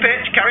 Liking this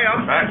pitch. Carry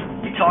on. Right.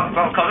 We talk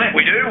about comics.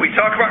 We do. We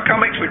talk about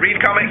comics. We read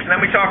comics, and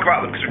then we talk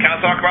about them, because we can't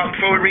talk about them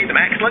before we read them.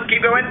 Excellent.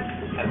 Keep going.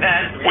 And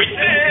then we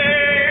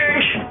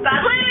sing!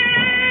 Badly!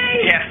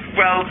 Yes,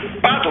 well,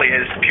 badly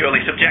is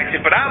purely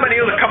subjective, but how many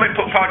other comic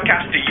book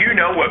podcasts do you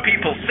know where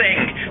people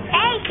sing?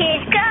 Hey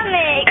kids,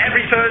 comic!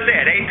 Every Thursday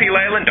at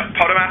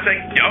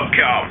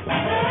apleyland.podomatic.com.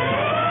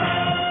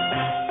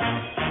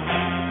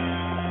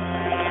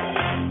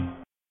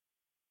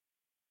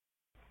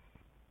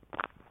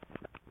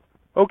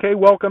 Okay,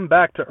 welcome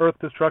back to Earth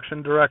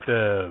Destruction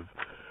Directive.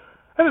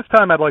 At this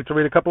time, I'd like to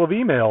read a couple of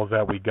emails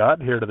that we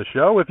got here to the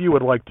show. If you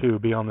would like to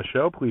be on the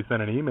show, please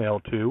send an email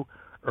to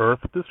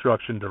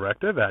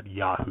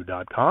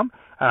earthdestructiondirective@yahoo.com,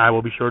 and I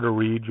will be sure to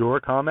read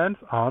your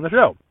comments on the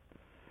show.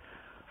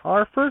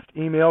 Our first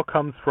email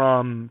comes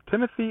from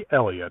Timothy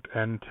Elliott,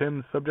 and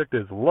Tim's subject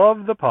is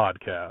Love the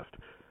Podcast.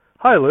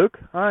 Hi, Luke.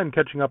 I'm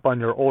catching up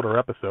on your older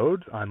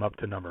episodes. I'm up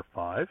to number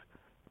 5,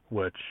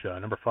 which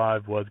number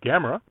 5 was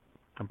Gamera,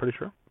 I'm pretty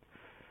sure.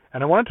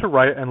 And I wanted to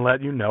write and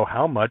let you know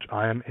how much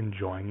I am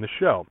enjoying the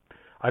show.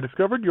 I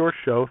discovered your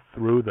show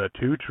through the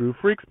Two True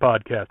Freaks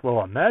podcast.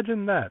 Well,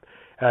 imagine that.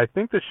 And I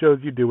think the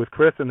shows you do with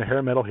Chris and the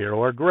Hair Metal Hero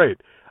are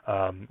great.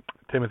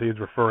 Timothy is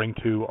referring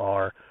to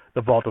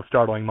the Vault of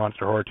Startling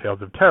Monster Horror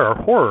Tales of Terror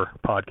horror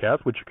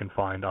podcast, which you can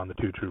find on the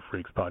Two True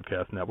Freaks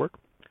podcast network.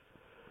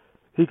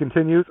 He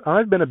continues,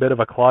 I've been a bit of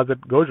a closet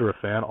Gojira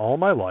fan all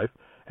my life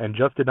and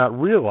just did not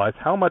realize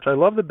how much I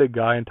love the big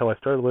guy until I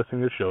started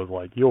listening to shows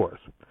like yours.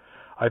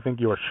 I think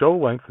your show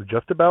length is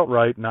just about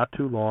right, not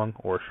too long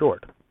or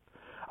short.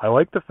 I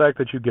like the fact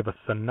that you give a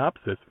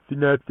synopsis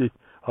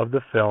of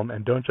the film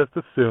and don't just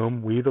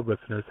assume we, the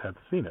listeners, have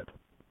seen it.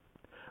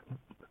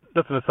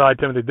 Just an aside,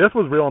 Timothy, this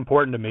was real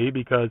important to me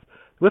because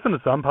listen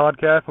to some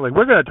podcasts, like,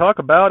 we're going to talk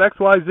about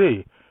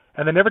XYZ,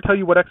 and they never tell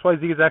you what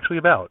XYZ is actually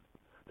about.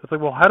 So it's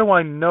like, well, how do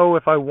I know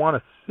if I want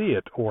to see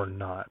it or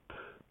not?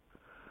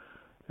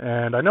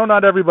 And I know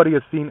not everybody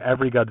has seen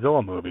every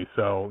Godzilla movie,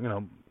 so,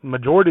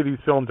 majority of these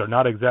films are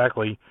not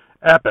exactly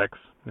epics.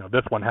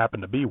 This one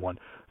happened to be one.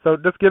 So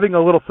just giving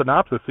a little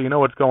synopsis so you know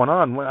what's going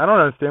on, I don't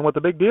understand what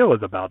the big deal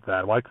is about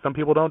that, why some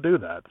people don't do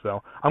that.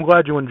 So I'm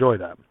glad you enjoy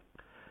that.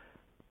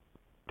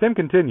 Tim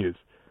continues,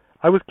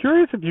 I was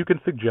curious if you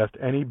can suggest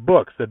any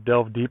books that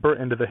delve deeper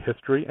into the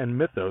history and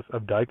mythos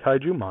of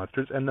Daikaiju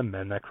monsters and the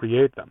men that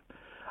create them.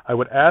 I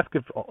would ask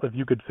if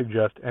you could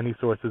suggest any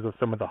sources of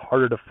some of the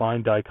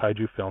harder-to-find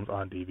Daikaiju films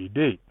on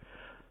DVD.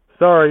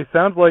 Sorry,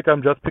 sounds like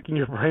I'm just picking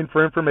your brain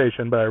for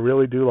information, but I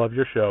really do love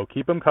your show.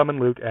 Keep them coming,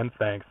 Luke, and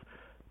thanks,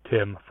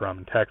 Tim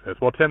from Texas.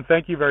 Well, Tim,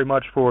 thank you very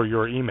much for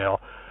your email.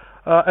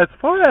 As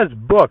far as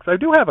books, I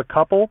do have a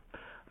couple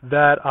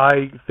that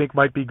I think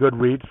might be good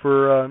reads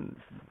for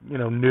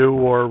new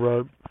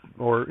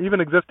or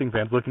even existing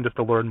fans looking just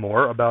to learn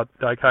more about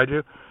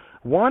Daikaiju.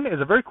 One is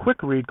a very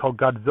quick read called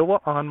Godzilla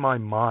on My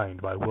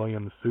Mind by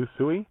William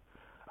Susui.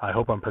 I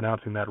hope I'm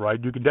pronouncing that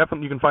right. You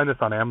can find this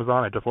on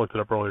Amazon. I just looked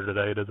it up earlier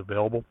today. It is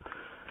available.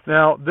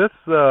 Now, this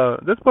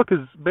book is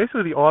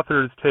basically the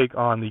author's take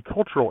on the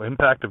cultural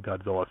impact of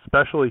Godzilla,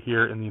 especially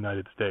here in the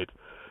United States.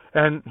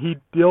 And he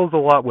deals a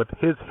lot with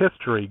his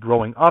history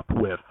growing up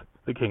with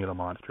the King of the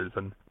Monsters.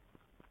 And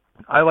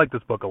I like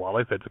this book a lot.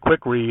 Like I said, it's a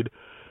quick read.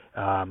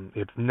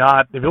 It's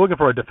not, if you're looking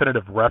for a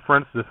definitive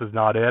reference, this is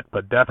not it,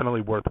 but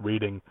definitely worth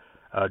reading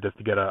just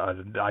to get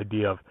an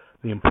idea of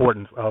the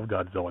importance of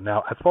Godzilla.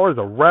 Now, as far as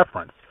a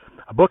reference,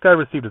 a book I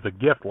received as a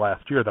gift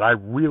last year that I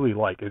really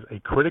like is A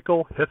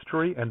Critical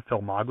History and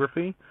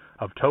Filmography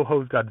of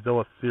Toho's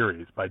Godzilla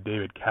Series by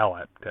David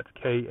Kalat. That's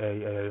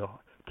Kalat.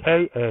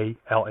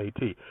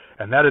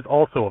 And that is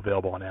also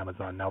available on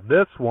Amazon. Now,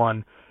 this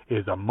one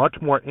is a much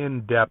more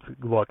in-depth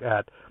look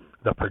at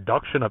the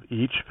production of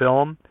each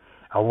film,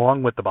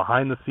 along with the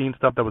behind-the-scenes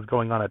stuff that was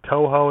going on at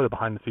Toho, the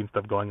behind-the-scenes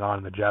stuff going on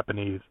in the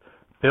Japanese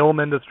film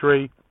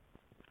industry.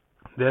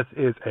 This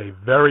is a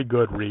very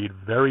good read,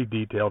 very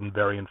detailed and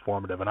very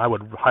informative, and I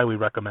would highly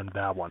recommend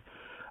that one.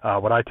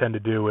 What I tend to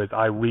do is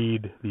I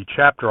read the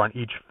chapter on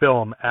each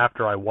film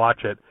after I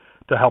watch it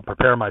to help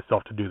prepare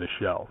myself to do the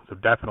show. So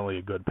definitely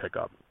a good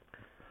pickup.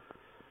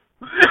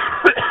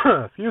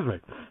 Excuse me.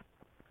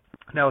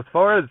 Now, as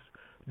far as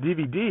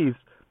DVDs,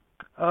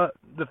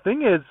 the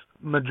thing is,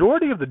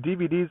 majority of the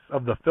DVDs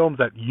of the films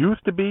that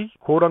used to be,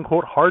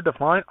 quote-unquote, hard to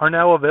find are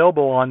now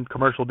available on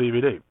commercial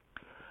DVD.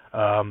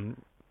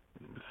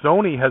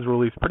 Sony has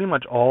released pretty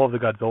much all of the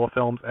Godzilla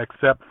films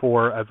except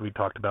for, as we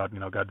talked about,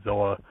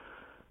 Godzilla,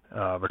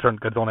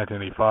 Godzilla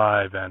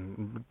 1985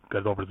 and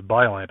Godzilla vs.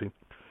 Biollante.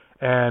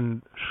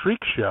 And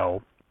Shriek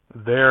Show,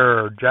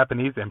 their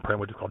Japanese imprint,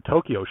 which is called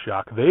Tokyo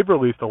Shock, they've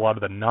released a lot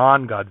of the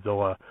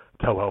non-Godzilla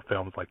Toho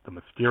films like The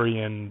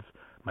Mysterians,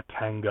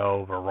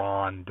 Matango,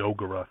 Varan,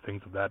 Dogora,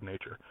 things of that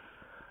nature.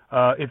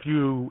 If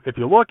you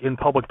look in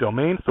public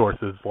domain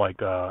sources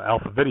like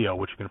Alpha Video,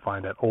 which you can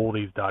find at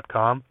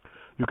oldies.com,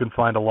 you can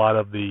find a lot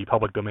of the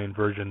public domain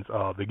versions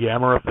of the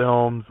Gamera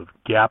films, of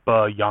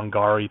Gappa,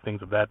 Yongari,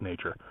 things of that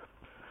nature.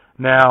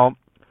 Now,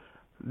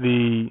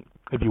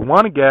 if you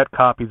want to get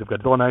copies of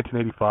Godzilla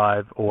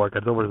 1985 or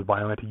Godzilla vs.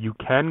 Biollante, you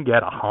can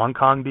get a Hong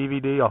Kong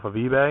DVD off of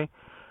eBay.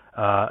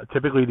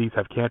 Typically, these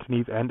have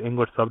Cantonese and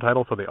English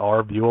subtitles, so they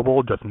are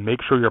viewable. Just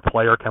make sure your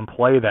player can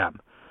play them,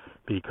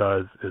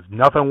 because there's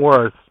nothing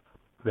worse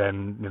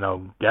than,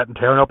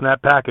 tearing open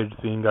that package,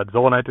 seeing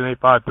Godzilla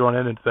 1985 thrown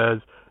in and says,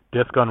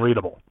 disc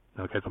unreadable.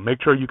 Okay, so make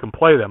sure you can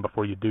play them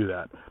before you do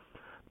that.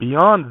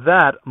 Beyond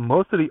that,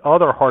 most of the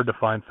other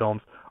hard-to-find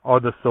films are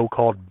the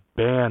so-called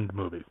banned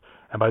movies.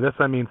 And by this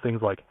I mean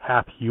things like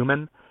Half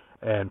Human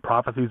and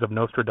Prophecies of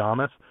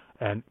Nostradamus,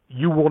 and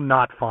you will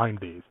not find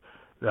these.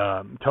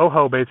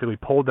 Toho basically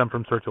pulled them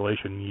from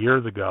circulation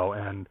years ago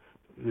and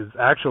is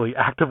actually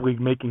actively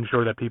making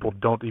sure that people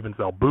don't even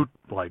sell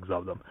bootlegs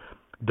of them.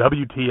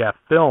 WTF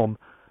Film,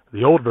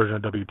 the old version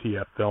of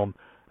WTF Film,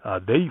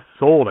 they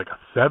sold like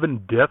a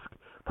 7-disc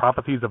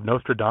Prophecies of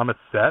Nostradamus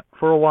set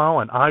for a while,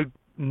 and I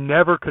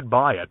never could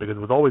buy it because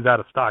it was always out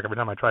of stock every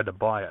time I tried to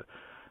buy it.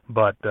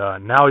 But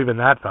now even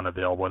that's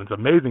unavailable, and it's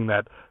amazing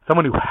that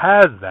someone who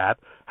has that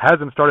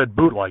hasn't started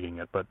bootlegging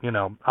it. But,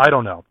 I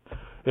don't know.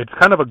 It's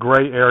kind of a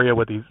gray area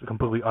with these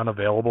completely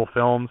unavailable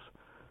films,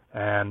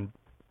 and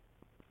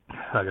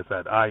like I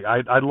said,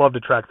 I'd love to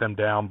track them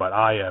down, but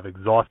I have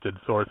exhausted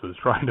sources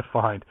trying to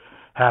find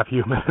Half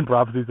Human and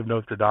Prophecies of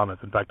Nostradamus.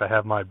 In fact, I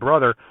have my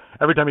brother,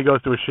 every time he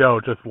goes to a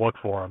show, just look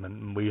for him,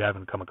 and we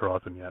haven't come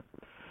across him yet.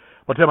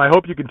 Well, Tim, I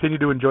hope you continue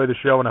to enjoy the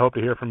show, and I hope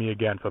to hear from you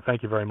again, so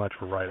thank you very much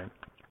for writing.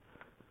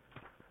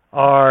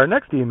 Our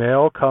next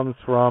email comes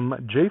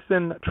from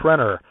Jason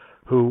Trenner,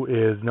 who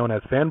is known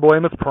as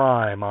Fanboymus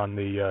Prime on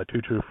the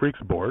Two True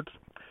Freaks boards.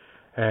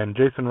 And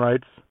Jason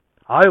writes,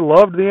 I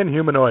loved the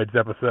Inhumanoids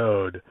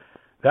episode.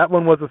 That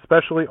one was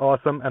especially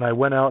awesome, and I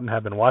went out and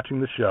have been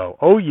watching the show.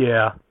 Oh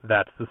yeah,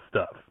 that's the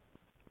stuff.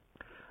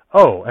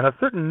 Oh, and a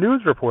certain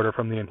news reporter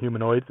from the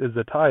Inhumanoids is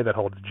the tie that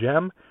holds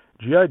Gem,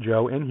 G.I.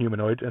 Joe,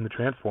 Inhumanoids, and the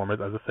Transformers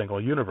as a single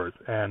universe.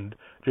 And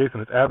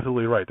Jason is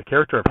absolutely right. The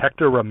character of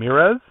Hector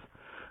Ramirez,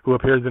 who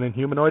appears in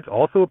Inhumanoids,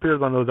 also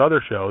appears on those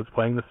other shows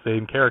playing the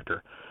same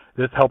character.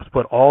 This helps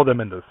put all of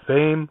them in the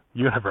same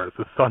universe,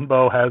 the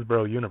Sunbow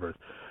Hasbro universe.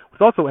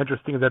 What's also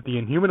interesting is that the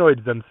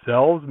Inhumanoids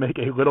themselves make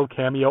a little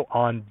cameo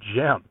on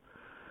Gem.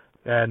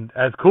 And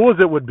as cool as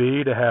it would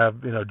be to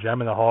have,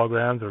 Gem and the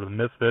Holograms or the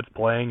Misfits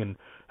playing and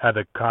have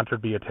the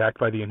concert be attacked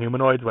by the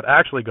Inhumanoids, what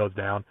actually goes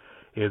down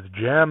is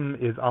Gem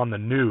is on the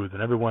news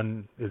and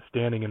everyone is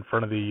standing in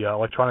front of the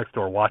electronics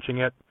store watching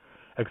it,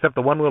 except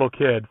the one little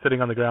kid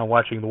sitting on the ground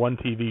watching the one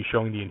TV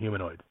showing the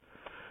Inhumanoids.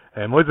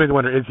 And it always makes me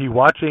wonder, is he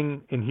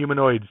watching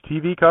Inhumanoids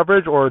TV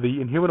coverage or are the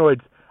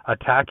Inhumanoids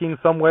attacking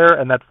somewhere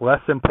and that's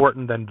less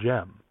important than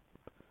Gem?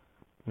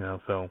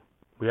 So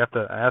we have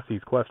to ask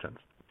these questions.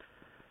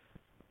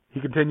 He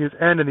continues,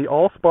 and in the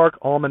Allspark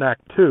Almanac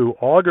 2,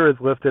 Augur is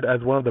listed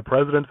as one of the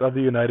presidents of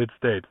the United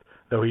States,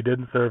 though he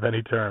didn't serve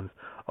any terms.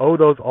 Oh,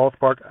 those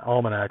Allspark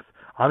Almanacs.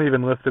 I'm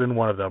even listed in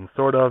one of them.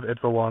 Sort of.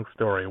 It's a long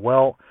story.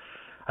 Well,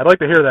 I'd like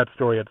to hear that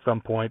story at some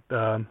point,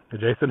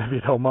 Jason, if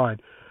you don't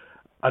mind.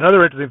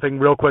 Another interesting thing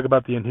real quick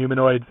about the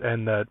Inhumanoids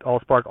and the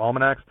Allspark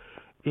Almanacs,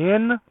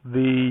 in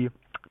the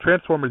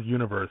Transformers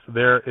universe,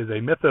 there is a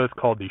mythos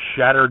called the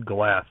Shattered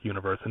Glass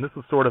universe, and this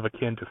is sort of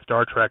akin to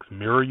Star Trek's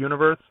Mirror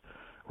universe,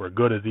 where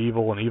good is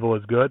evil and evil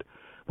is good.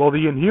 Well,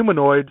 the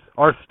Inhumanoids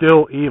are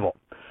still evil.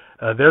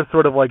 They're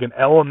sort of like an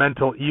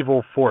elemental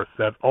evil force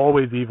that's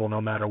always evil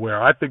no matter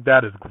where. I think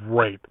that is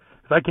great.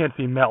 Because I can't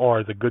see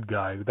Metlar as a good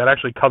guy. That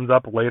actually comes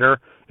up later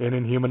in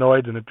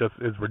Inhumanoids, and it just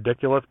is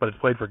ridiculous, but it's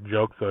played for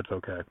jokes, so it's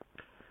okay.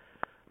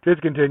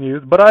 Jason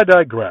continues, but I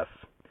digress.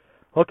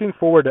 Looking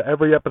forward to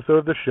every episode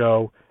of the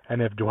show,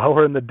 and if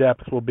Dweller in the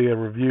Depths will be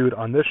reviewed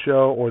on this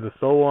show or the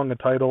so long a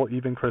title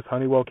even Chris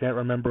Honeywell can't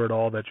remember it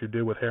all that you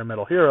do with Hair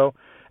Metal Hero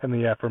and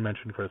the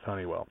aforementioned Chris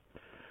Honeywell.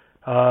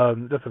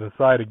 Just an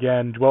aside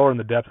again, Dweller in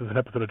the Depths is an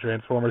episode of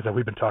Transformers that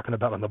we've been talking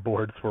about on the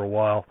boards for a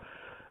while.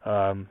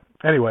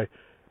 Anyway,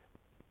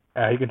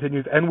 he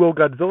continues, and will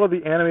Godzilla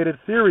the Animated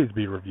Series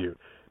be reviewed?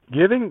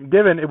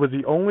 Given it was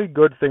the only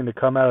good thing to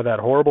come out of that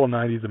horrible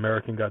 90s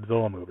American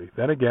Godzilla movie.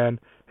 Then again,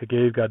 it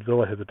gave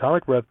Godzilla his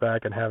atomic breath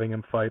back, and having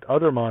him fight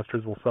other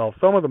monsters will solve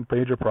some of the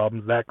major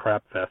problems that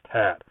crap fest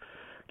had.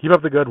 Keep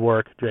up the good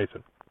work,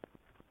 Jason.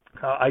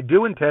 I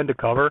do intend to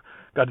cover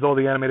Godzilla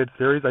the Animated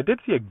Series. I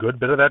did see a good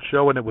bit of that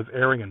show when it was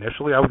airing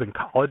initially. I was in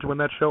college when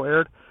that show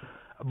aired,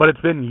 but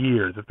it's been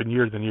years. It's been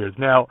years and years.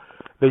 Now,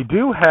 they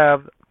do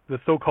have the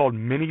so-called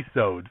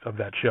mini-sodes of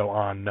that show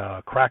on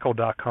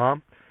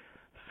Crackle.com.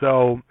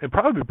 So it'd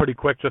probably be pretty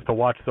quick just to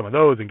watch some of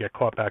those and get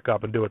caught back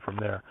up and do it from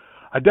there.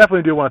 I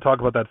definitely do want to talk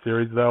about that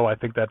series, though. I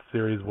think that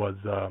series was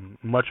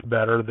much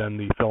better than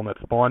the film that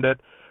spawned it.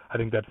 I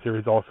think that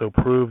series also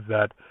proves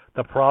that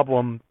the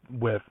problem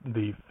with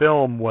the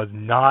film was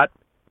not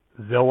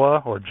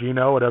Zilla or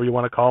Gino, whatever you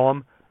want to call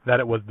him, that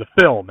it was the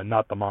film and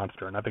not the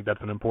monster. And I think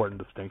that's an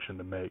important distinction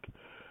to make.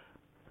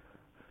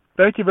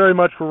 Thank you very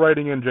much for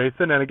writing in,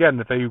 Jason. And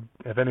again,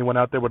 if anyone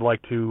out there would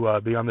like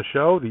to be on the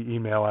show, the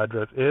email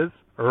address is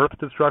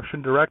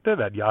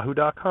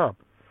earthdestructiondirective@yahoo.com.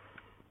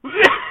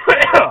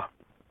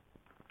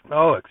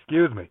 Oh,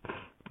 excuse me.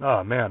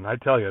 Oh, man, I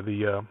tell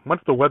you,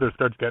 once the weather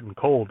starts getting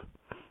cold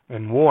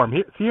and warm,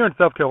 here in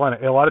South Carolina,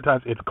 a lot of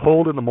times it's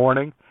cold in the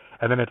morning,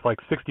 and then it's like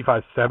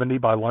 65, 70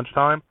 by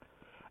lunchtime,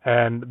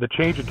 and the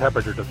change in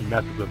temperature just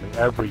messes with me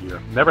every year.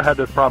 Never had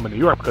this problem in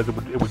New York because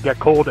it would get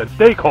cold and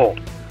stay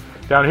cold.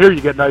 Down here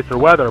you get nicer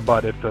weather,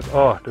 but it just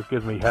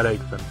gives me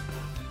headaches, and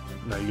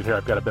you can hear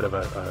I've got a bit of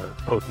a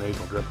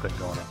post-nasal drip thing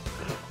going on.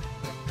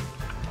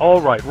 All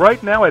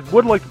right now I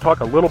would like to talk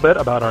a little bit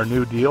about our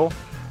new deal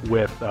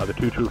with the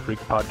Two True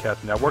Freaks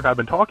Podcast Network. I've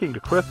been talking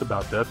to Chris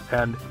about this,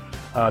 and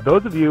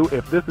those of you,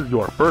 if this is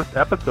your first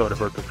episode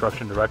of Earth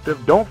Destruction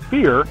Directive, don't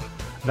fear.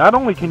 Not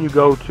only can you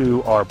go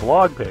to our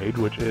blog page,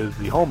 which is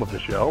the home of the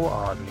show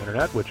on the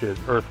internet, which is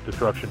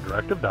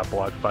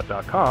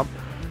earthdestructiondirective.blogspot.com,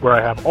 where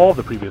I have all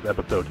the previous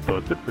episodes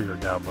posted for your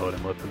download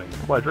and listening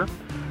pleasure,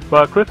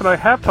 but Chris and I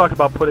have talked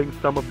about putting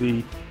some of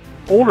the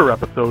older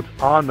episodes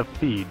on the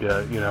feed,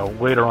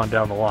 later on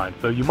down the line.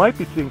 So you might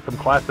be seeing some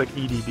classic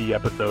EDD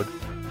episodes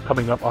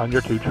coming up on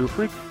your Two True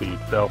Freaks feed.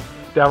 So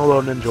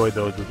download and enjoy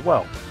those as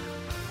well.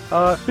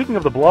 Speaking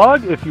of the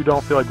blog, if you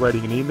don't feel like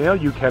writing an email,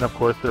 you can, of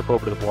course, surf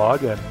over to the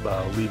blog and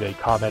leave a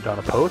comment on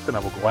a post, and I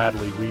will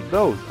gladly read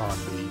those on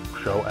the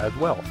show as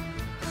well.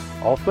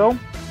 Also,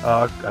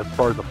 as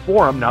far as the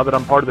forum, now that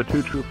I'm part of the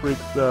Two True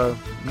Freaks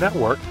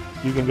network,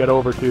 you can get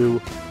over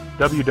to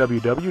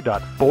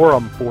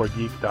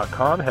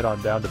www.forum4geeks.com, head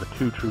on down to the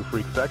Two True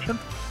Freaks section,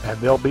 and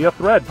there'll be a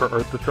thread for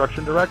Earth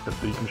Destruction Directive,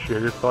 so you can share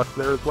your thoughts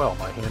there as well.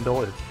 My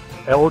handle is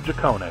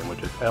Ljacone,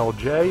 which is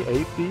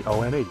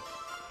Ljacone.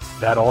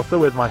 That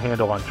also is my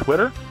handle on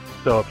Twitter,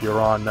 so if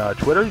you're on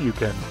Twitter, you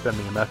can send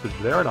me a message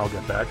there and I'll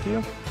get back to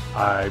you.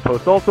 I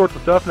post all sorts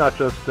of stuff, not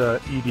just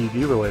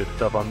EDD-related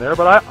stuff on there,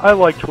 but I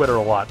like Twitter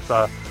a lot.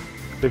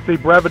 They say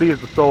brevity is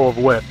the soul of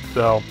wit,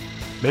 so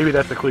maybe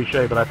that's a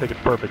cliche, but I think it's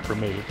perfect for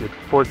me. It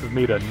forces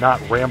me to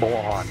not ramble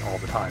on all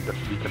the time,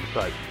 just to be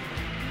concise.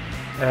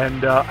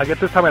 And I guess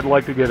this time I'd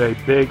like to give a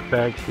big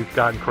thanks to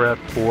Scott and Chris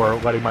for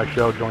letting my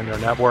show join their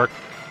network.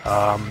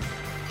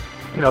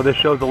 This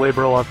show's a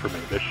labor of love for me.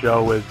 This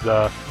show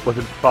was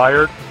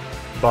inspired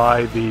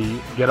by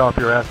the Get Off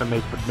Your Ass and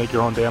Make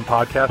Your Own Damn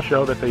Podcast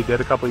show that they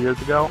did a couple of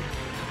years ago.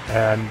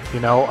 And,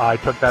 I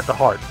took that to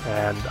heart.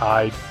 And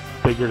I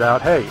figured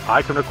out, hey,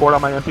 I can record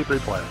on my MP3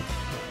 player.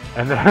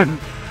 And then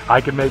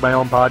I can make my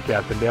own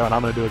podcast. And damn it,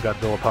 I'm going to do a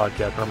Godzilla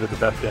podcast. And I'm going to do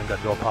the best damn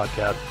Godzilla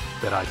podcast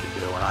that I can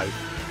do. And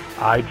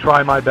I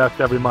try my best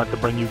every month to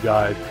bring you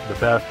guys the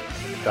best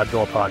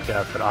Godzilla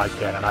podcast that I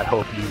can. And I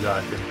hope you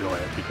guys enjoy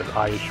it, because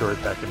I sure as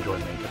heck enjoy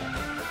making it.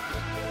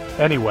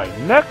 Anyway,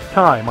 next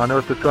time on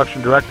Earth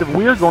Destruction Directive,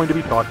 we are going to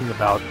be talking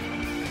about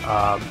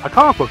a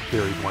comic book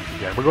series once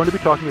again. We're going to be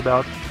talking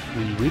about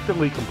the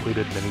recently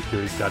completed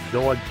miniseries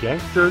Godzilla,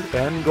 Gangsters,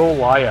 and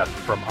Goliath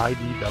from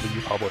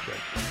IDW Publishing.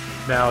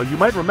 Now, you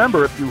might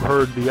remember if you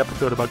heard the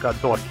episode about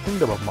Godzilla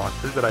Kingdom of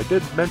Monsters that I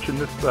did mention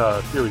this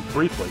series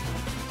briefly,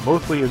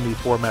 mostly in the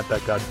format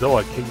that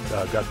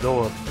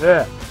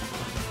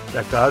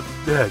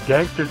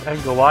Gangsters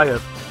and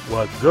Goliath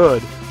was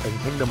good, and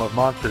Kingdom of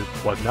Monsters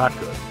was not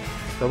good.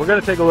 So we're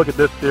going to take a look at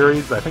this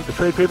series. I think the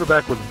trade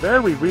paperback was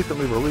very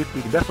recently released.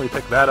 You can definitely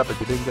pick that up if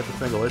you didn't get the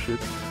single issues.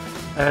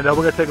 And we're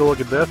going to take a look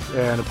at this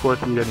and, of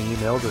course, read any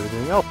emails or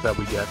anything else that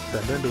we get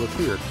sent in to us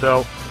here.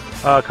 So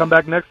come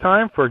back next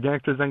time for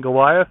Gangsters and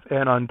Goliath.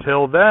 And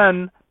until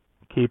then,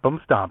 keep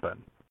 'em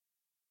stomping.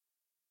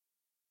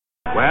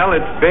 Well,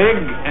 it's big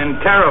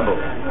and terrible.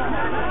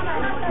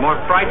 More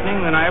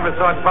frightening than I ever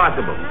thought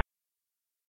possible.